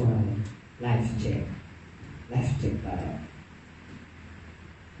 That's why life check tayo.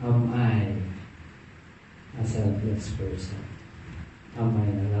 Am I a selfless person? Am I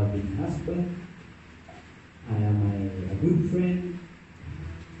a loving husband? Am I a good friend?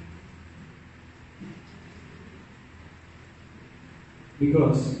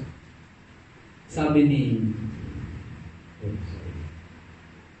 Because sabi ni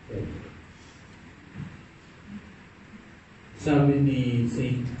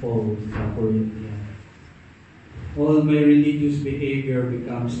St. Paul sa Corinthians, all my religious behavior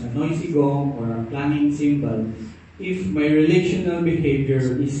becomes a noisy gong or a clanging cymbal if my relational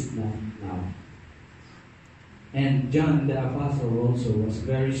behavior is not loud. And John the Apostle also was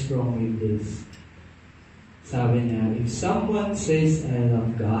very strong with this. Sabi niya, if someone says, I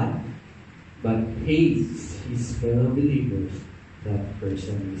love God, but hates his fellow believers, that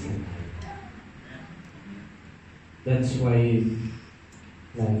person is a liar. That's why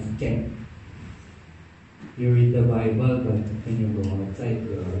life check. You read the Bible, but when you go outside,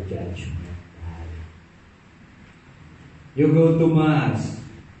 you are judgmental. You go to Mass.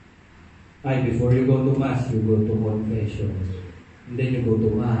 Before you go to Mass, you go to confession. And then you go to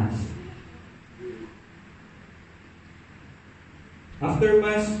Mass. After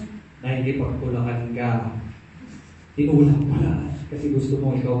Mass, nakikipagpulakan ka. Tinulak mo na. Kasi gusto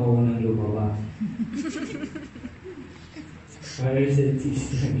mo ikaw maunang lumabas. Brothers and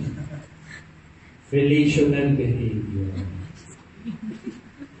sisters, relational behavior.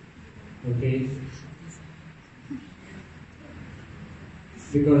 Okay?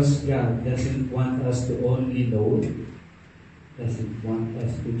 Because God doesn't want us to only know, doesn't want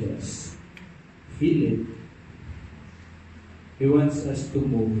us to just feel it. He wants us to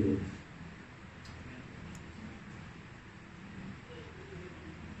move it.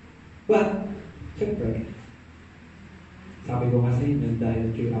 But, syempre, sabi ko kasi, nag-dial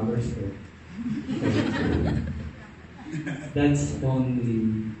 3 hours ko. That's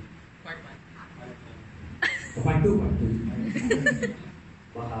only... Part 2.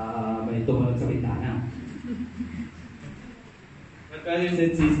 Baka may tumalon sa bintana. But brothers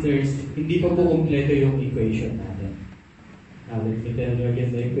and sisters, hindi pa po kumpleto yung equation natin. Now, let me tell you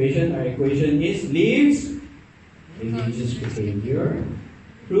again the equation. Our equation is leaves, religious behavior,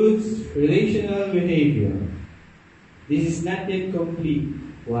 fruits, relational behavior. This is not yet complete.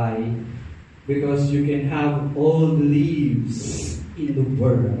 Why? Because you can have all the leaves in the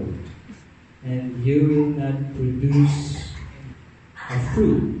world and you will not produce a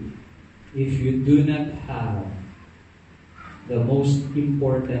fruit if you do not have the most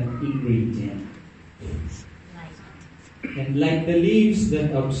important ingredient. And like the leaves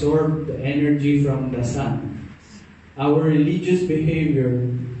that absorb the energy from the sun, our religious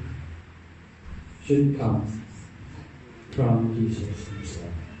behavior should come from Jesus Himself.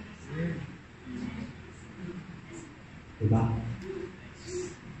 Diba?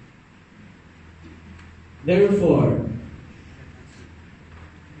 Therefore,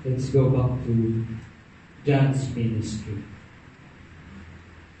 let's go back to John's ministry.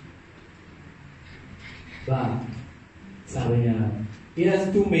 But, sabi niya, he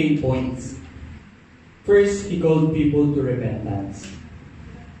has two main points. First, he called people to repentance.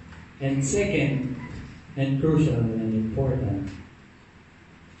 And second, and crucial and important,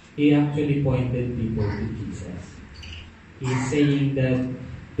 he actually pointed people to Jesus. He's saying that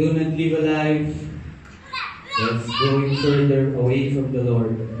do not live a life that's going further away from the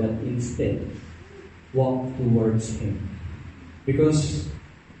Lord, but instead walk towards Him. Because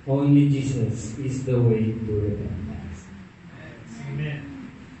only Jesus is the way to repentance. Amen.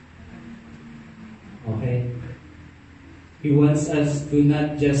 Okay? He wants us to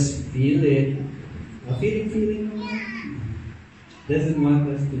not just feel it. A feeling. Doesn't want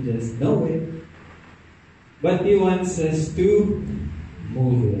us to just know it. But He wants us to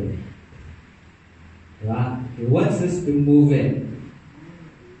move it. Right? He wants us to move it.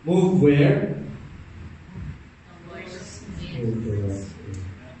 Move where? Move towards Him.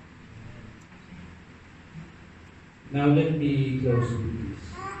 Now let me close with this.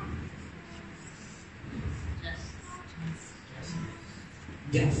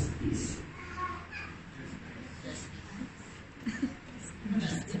 Justice.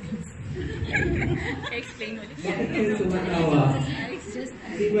 Explain ulit. Bakit kayo tumatawa?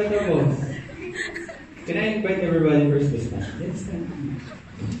 Hindi ba tapos? Can I invite everybody first to stand? Let's stand.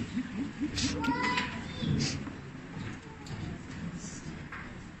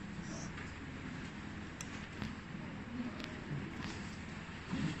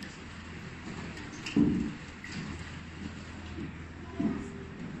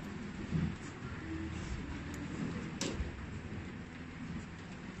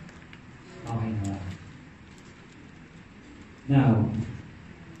 Okay na. Now,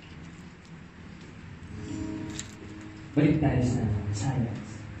 balik tayo sa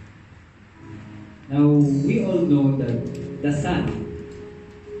science. Now, we all know that the sun,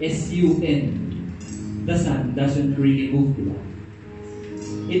 S-U-N, the sun doesn't really move, diba?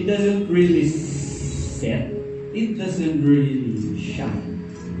 It doesn't really set, it doesn't really shine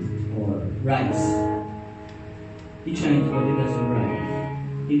or rise. It shines but it doesn't rise.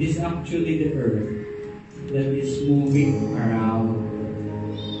 It is actually the earth that is moving around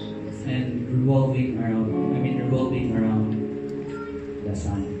and revolving around the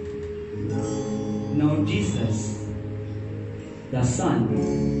sun. Now Jesus, the Son,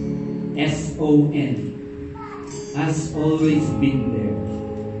 S-O-N, has always been there.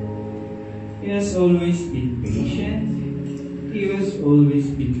 He has always been patient. He has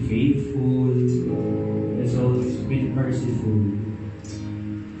always been faithful. He has always been merciful.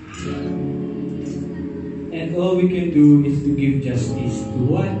 And all we can do is to give justice to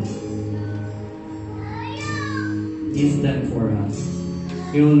what He's done for us.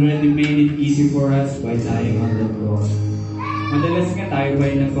 He already made it easy for us by dying on the cross. Madalas nga tayo ba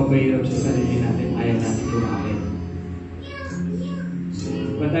yung nagpapahirap sa sarili natin, ayaw natin lumapit.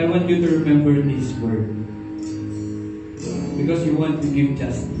 But I want you to remember this word. Because you want to give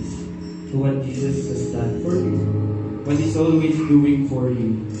justice to what Jesus has done for you. What He's always doing for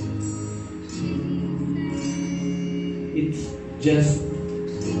you. It's just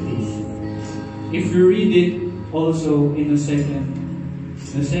this. If you read it also in a second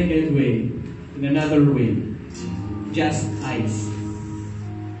way, in another way, just ice.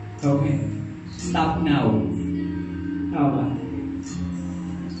 Okay? Stop now. Tama.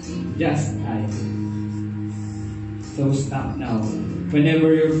 Just I. So stop now.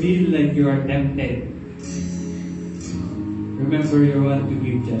 Whenever you feel like you are tempted, remember you want to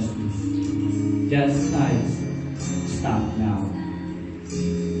give justice. Just I. Stop now.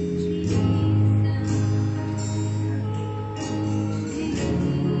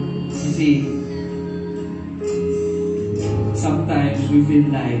 You see, sometimes we feel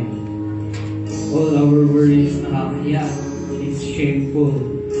like all our worries, it's shameful.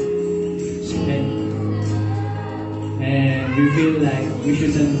 And we feel like we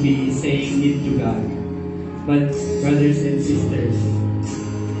shouldn't be saying it to God. But brothers and sisters,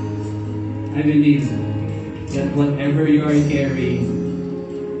 I believe that whatever you are carrying,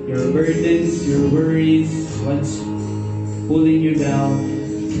 your burdens, your worries, what's pulling you down,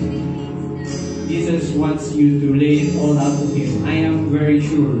 Jesus wants you to lay it all out to Him. I am very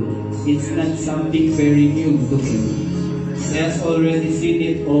sure it's not something very new to Him. He has already seen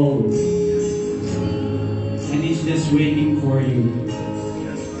it all. And He's just waiting for you.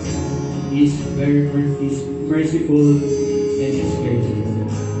 He's He's merciful and He's graceful.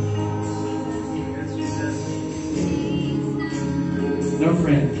 Now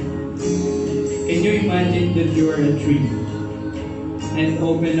friend, can you imagine that you are a tree and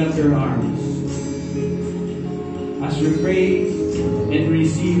open up your arms as we pray and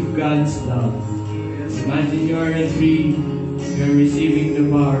receive God's love? Imagine you are a tree, you are receiving the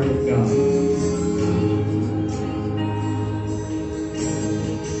power of God.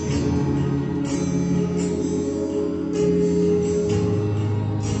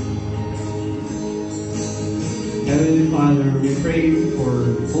 Heavenly Father, we pray for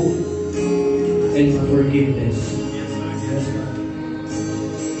hope and for forgiveness. Yes, Lord.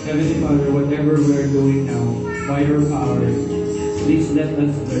 Heavenly Father, whatever we are doing now, by your power, please let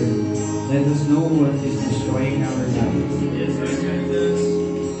us learn. Let us know what is destroying our lives. Yes,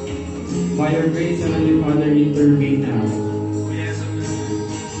 by your grace, Heavenly Father, intervene now.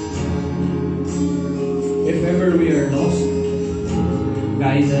 If ever we are lost,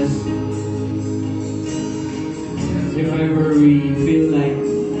 guide us. If ever we feel like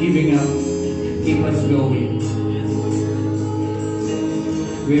giving up, keep us going.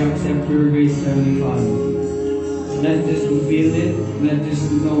 We accept your grace, Heavenly Father. Not just to feel it, not just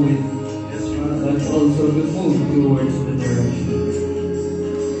to know it, but also to move towards the direction.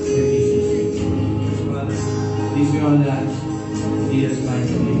 In Jesus' name. These we all ask. In Jesus'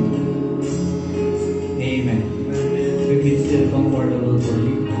 mighty name. Amen. If it's still comfortable for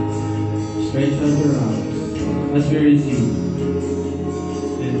you, stretch out your arms as we receive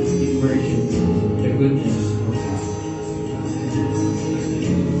and worship the goodness of God.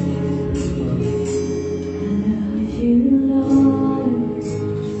 Love you, Lord,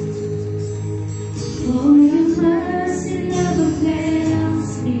 for your mercy never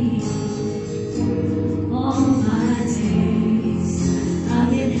fails me. All my days I've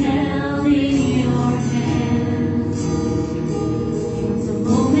been held in your hands. From the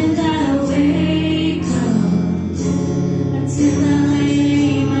moment that I wake up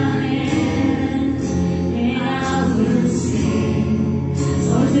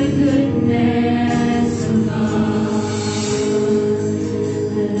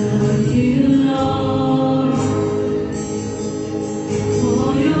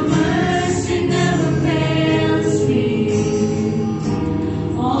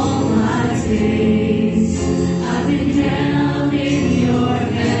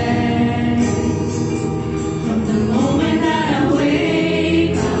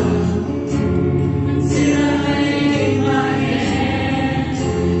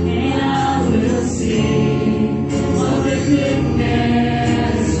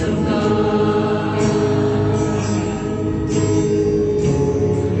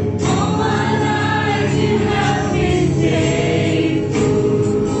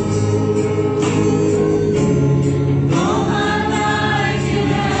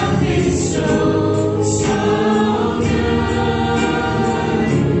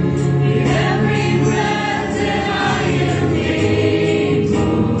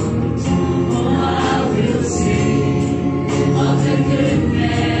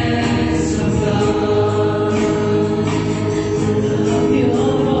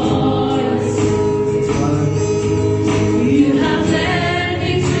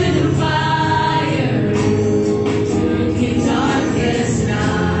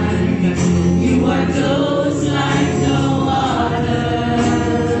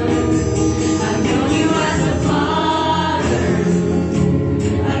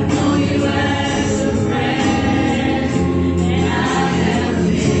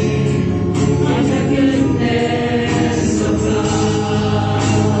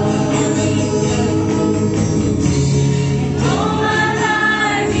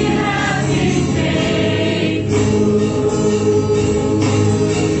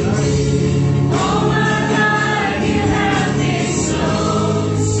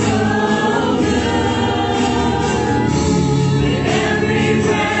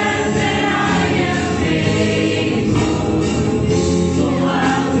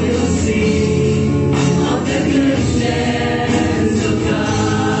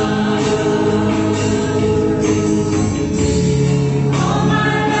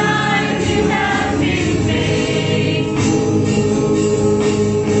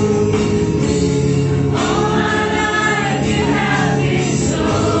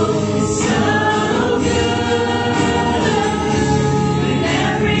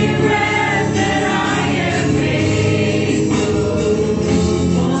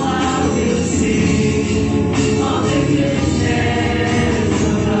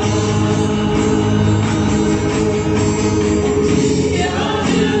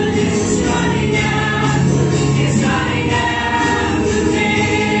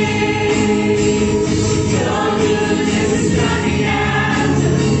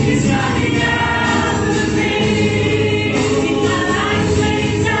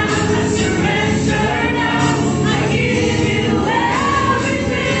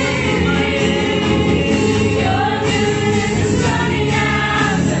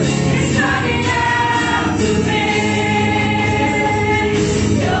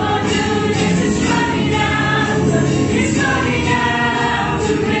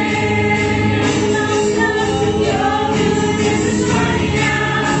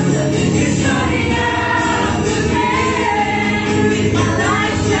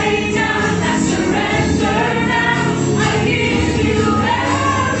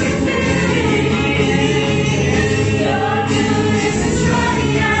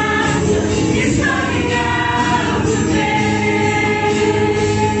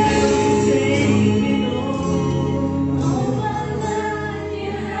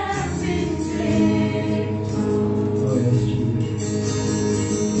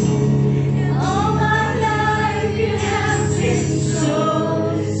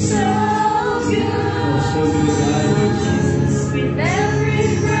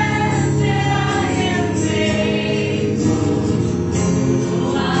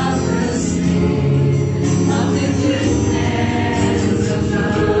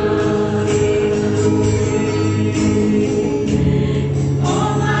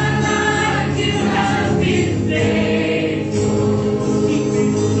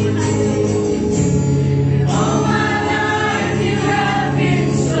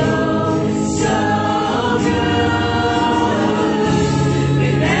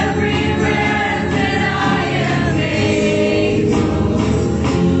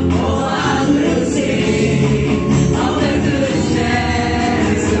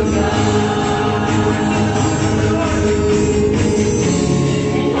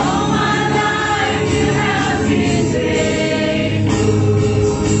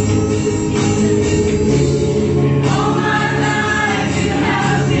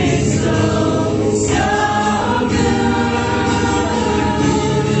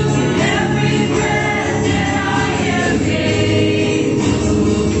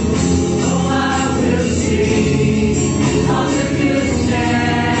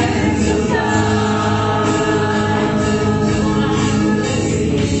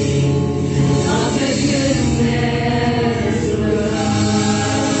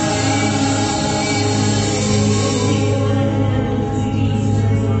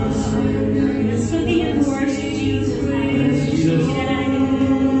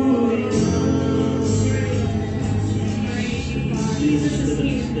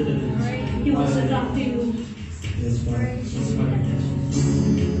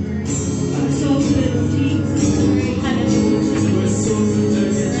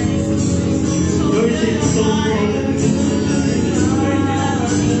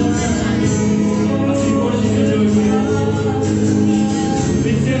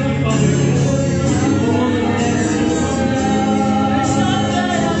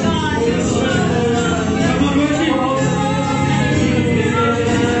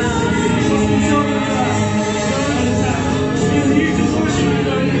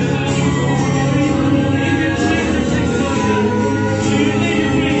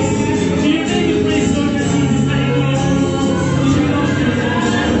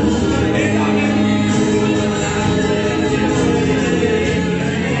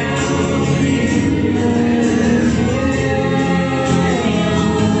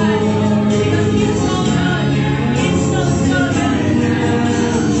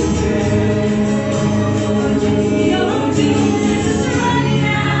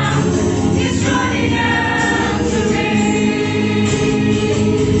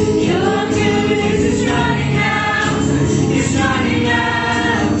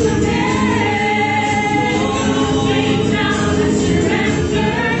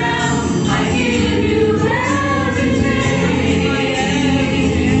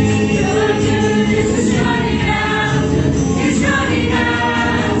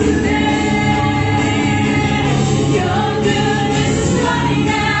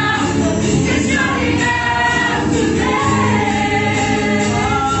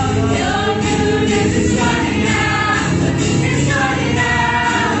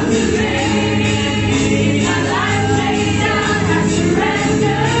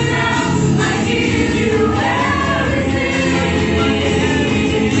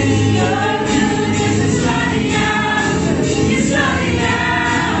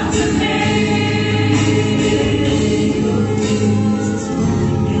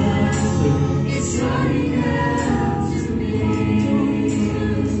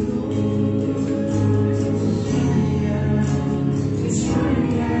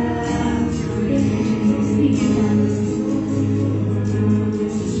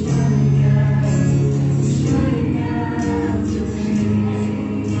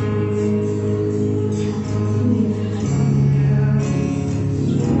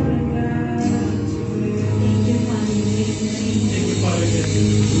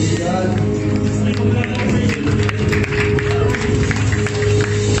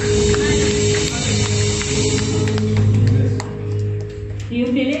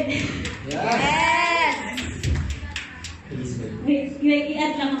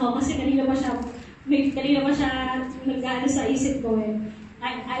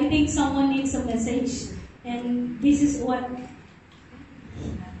I think someone needs a message, and this is what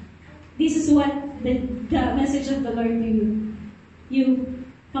the message of the Lord to you. You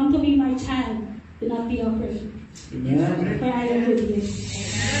come to me, my child. Do not be afraid. Amen. For I am with you.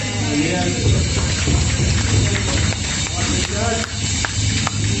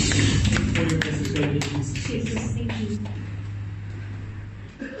 Jesus, thank you.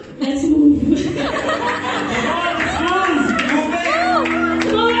 Let's move.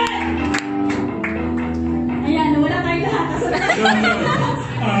 Ayan, nawala tayo lahat.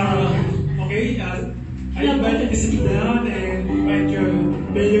 Okay, I invite you to sit down and write your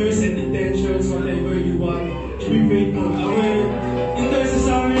prayers and intentions, whatever you want to be grateful. Our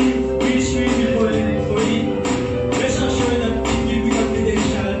intercessory ministry before it, rest assured that it will be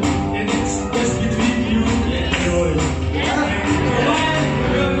confidential and it's just between you and the Lord. And while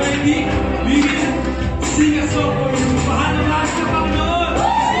you're ready, we will sing a song for you. Mahal na mahal ka, Panginoon!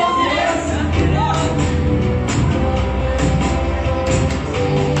 Yes!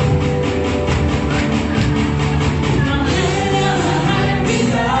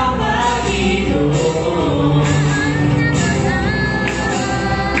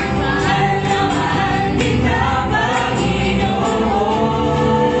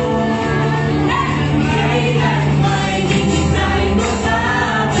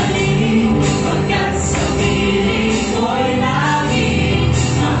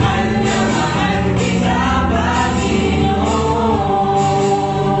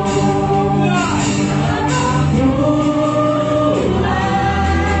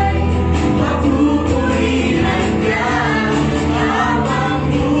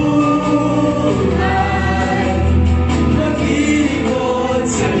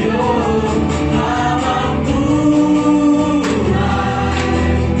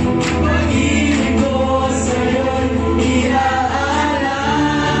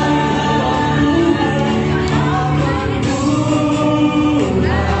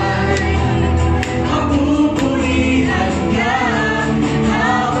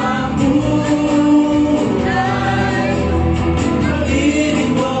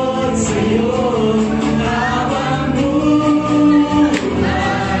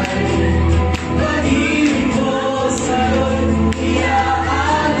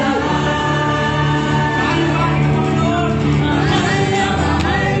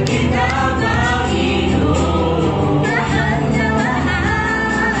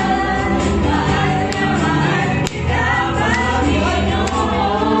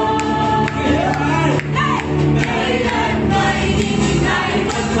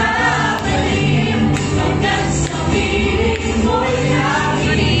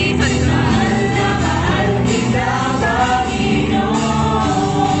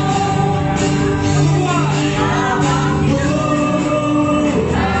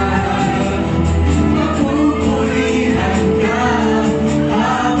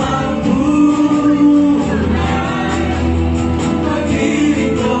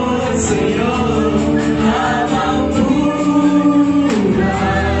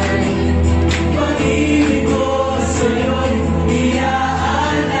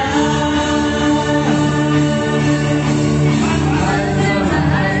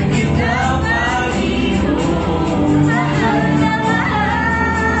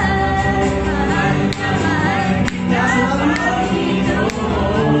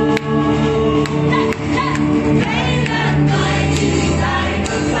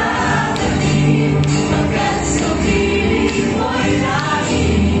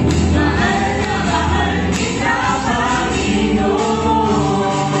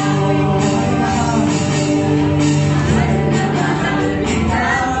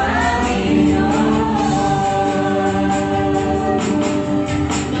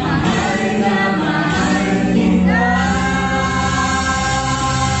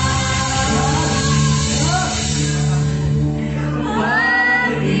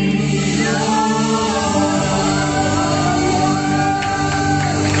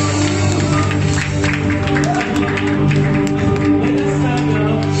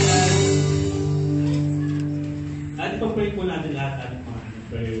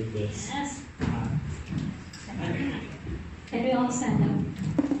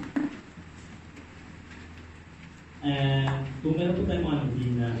 And kung meron po tayong mga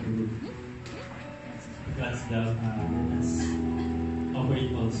nagdina God's love us operate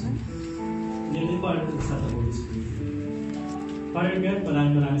also. Hindi rin para sa Holy Spirit. Father God,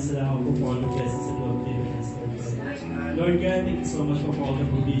 maraming salamat po for all the blessings that you have given us, Lord God. Lord God, thank you so much for all the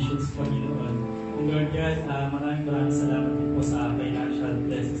provisions, Panginoon. And Lord God, maraming salamat din po sa financial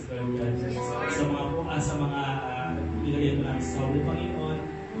blessings, Lord God. Sa mga nilagay po namin sa Holy Panginoon.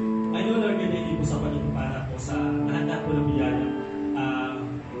 po sa Panginoon para po sa lahat po ng biyaya.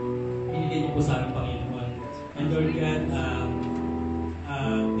 Binigay niyo po sa aming Panginoon. And Lord God,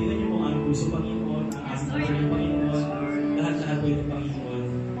 tingnan niyo po ang puso Panginoon, ang aming Panginoon, lahat po ito Panginoon,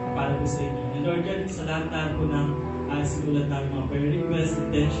 para po sa inyo. And Lord God, sa lahat po ng sinulat namin mga prayer requests,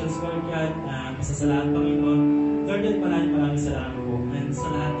 intentions, Lord God, masasalamat Panginoon. Lord God, maraming salamat po. And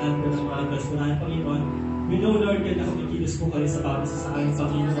sa lahat po ng mga requests po namin Panginoon, we know, Lord God, na kumikilos po kayo sa bawat isa sa aming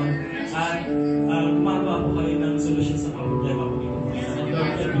Panginoon. At gumagawa po kayo ng solusyon sa mga problema po ito. And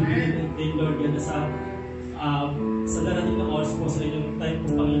Lord God, we believe and thank Lord God na sa darating na oras po sa inyong time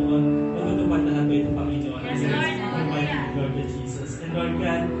po, Panginoon, matutupad lahat po ito, Panginoon. Yes, Lord. Lord God Jesus. And Lord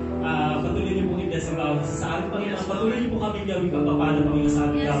God, patuloy niyo po hindi sa bawat isa sa aming Panginoon. Patuloy niyo po kami gawing pagpapala, Panginoon, sa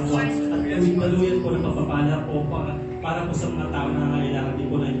aming kapwa. At gawing paluyan po ng pagpapala po para po sa mga tao na nangangailangan din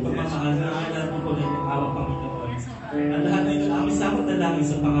po na yung pagmamahal, na nangangailangan din po na yung awa, Panginoon. At lahat na ito na aming sakot na langin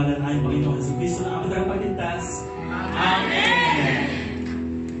sa pangalan ng aming Panginoon sa Kristo na aming tagapagligtas. Amen!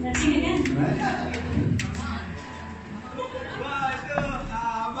 Let's sing again.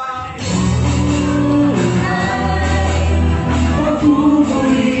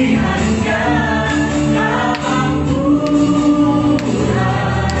 Pupurihan ka na ang buhay,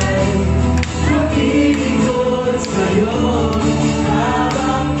 makikigot sa'yo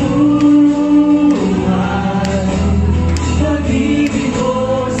habang buhay, pag-ibig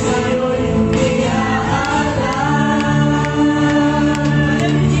sa'yo'y hindi aalam.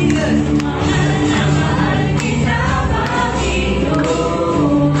 Mahal na mahal kita,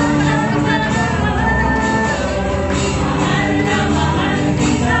 Panginoon. Mahal na mahal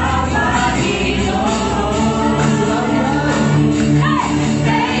kita, Panginoon.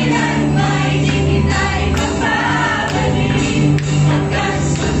 Kailan ba'y di kita ipagpapalik, hanggang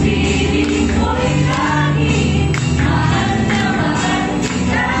sa piling ko'y langit. Mahal na mahal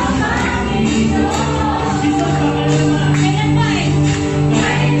kita, Panginoon.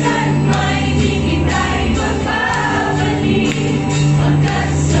 Kailan ba'y di kita ipagpapalik,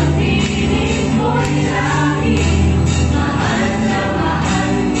 hanggang sa piling ko'y langit. Mahal na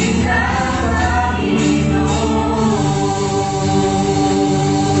mahal kita,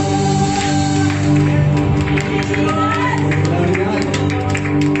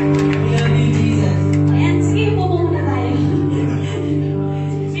 Ayan, sige, upo muna tayo.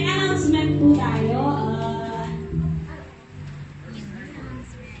 May announcement po tayo.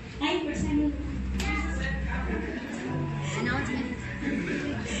 Ay, person.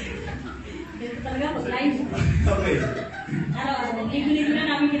 Ganito talaga pag live. Okay. Araw-araw, libre-libre na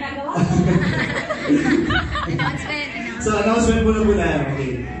namin ginagawa. So, announcement muna po tayo.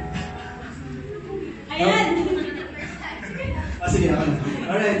 Okay. Ayan! Sige, ako na.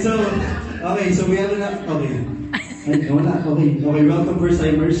 Alright, so we have na, okay. Ay, wala, okay. Okay, welcome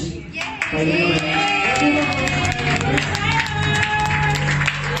first-timers. Finally naman.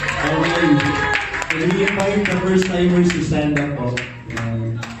 Okay. And we invite the first-timers to stand up po.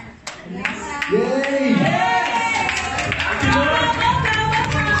 Yay!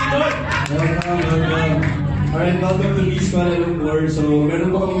 Welcome. Alright, welcome to Peace Kuala Lumpur. So,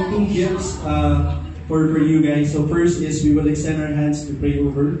 meron po kami 2 gifts for you guys. So, first is we will extend our hands to pray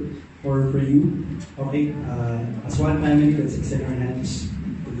over or for you. Okay? As one family, let's extend our hands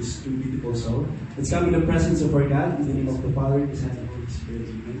to this 2 beautiful soul. Let's come in the presence of our God, in the name of the Father, the Son, and the Holy Spirit.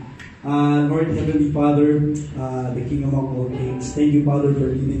 Amen. Lord, Heavenly Father, the King among all kings, thank you, Father,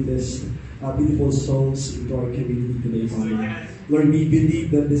 for leading this beautiful souls into our community today, Father. Lord, we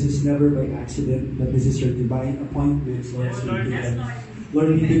believe that this is never by accident, that this is your divine appointment, Lord.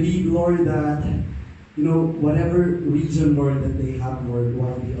 Lord, we believe, Lord, that whatever reason, Lord, that they have, Lord,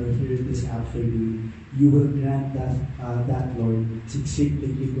 while we are here this afternoon, you will grant that, Lord.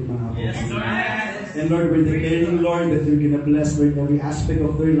 Yes, Lord. And Lord, we're declaring, Lord, that you're going to bless, Lord, every aspect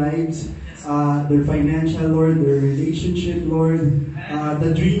of their lives, their financial, Lord, their relationship, Lord,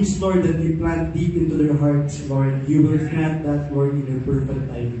 the dreams, Lord, that you plant deep into their hearts, Lord. You will grant that, Lord, in your perfect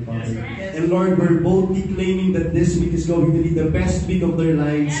timing, Father. And Lord, we're boldly claiming that this week is going to be the best week of their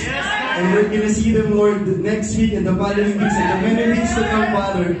lives. And we're going to see them, Lord, the next week and the following weeks and the many weeks to come,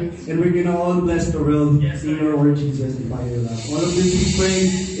 Father. And we're going to all bless the world in our Lord Jesus and by your love. All of this we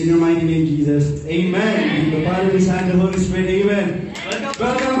pray in your mighty name, Jesus. Amen. In the Father, the Son, and the Holy Spirit. Amen.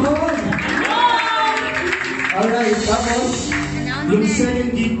 Welcome home. Alright, tapos, yung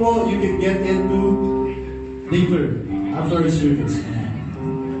second gift po, you can get into later, after the service.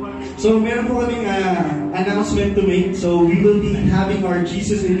 So, meron po kaming announcement to make. So, we will be having our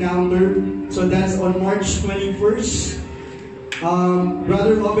Jesus Encounter. So, that's on March 21st.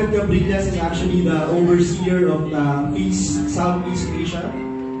 Brother Robert Gabrielias is actually the overseer of Peace Southeast Asia.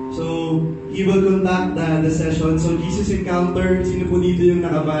 So, So, he will conduct the session. So, Jesus Encounter, sino po dito yung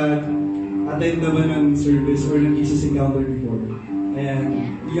nakapag-attend naman ng service or ng Jesus Encounter before?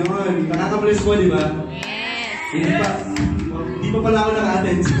 Ayan. Yun, nakaka-bless po, di ba? Yes. Hindi pa pala ako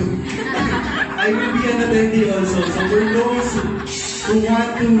naka-attend. So, I will be an attendee also. So, for those who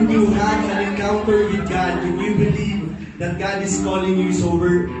want to have an encounter with God, if you believe that God is calling you, so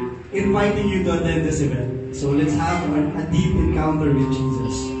we're inviting you to attend this event. So, let's have a deep encounter with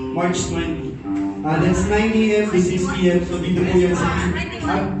Jesus. March 20. That's 9 a.m. to 6 p.m. So, dito po yan sa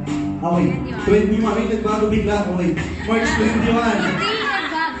okay. 21. Ay, nagbago bigla. Okay. March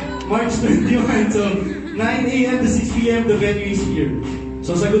 21. March 21. So, 9 a.m. to 6 p.m. the venue is here.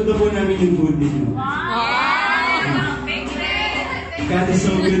 So, sagot na po namin yung food ninyo. God is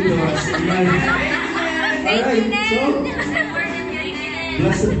so good to us. Alright, so,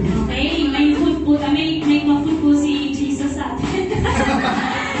 blessed be. Okay, may food po, may ma-food po si Jesus sa atin.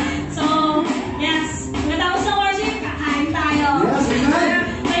 So, yes, matapos na worship, kakain tayo. Yes, amen.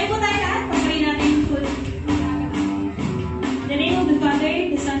 Tayo po tayo lahat, pagkain natin yung food. In the name of the Father,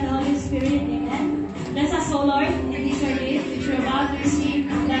 the Son, and the Holy Spirit, amen. Bless us, O Lord, and these are gifts which we're about to receive,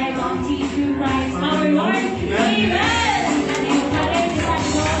 thy bounty through Christ our Lord.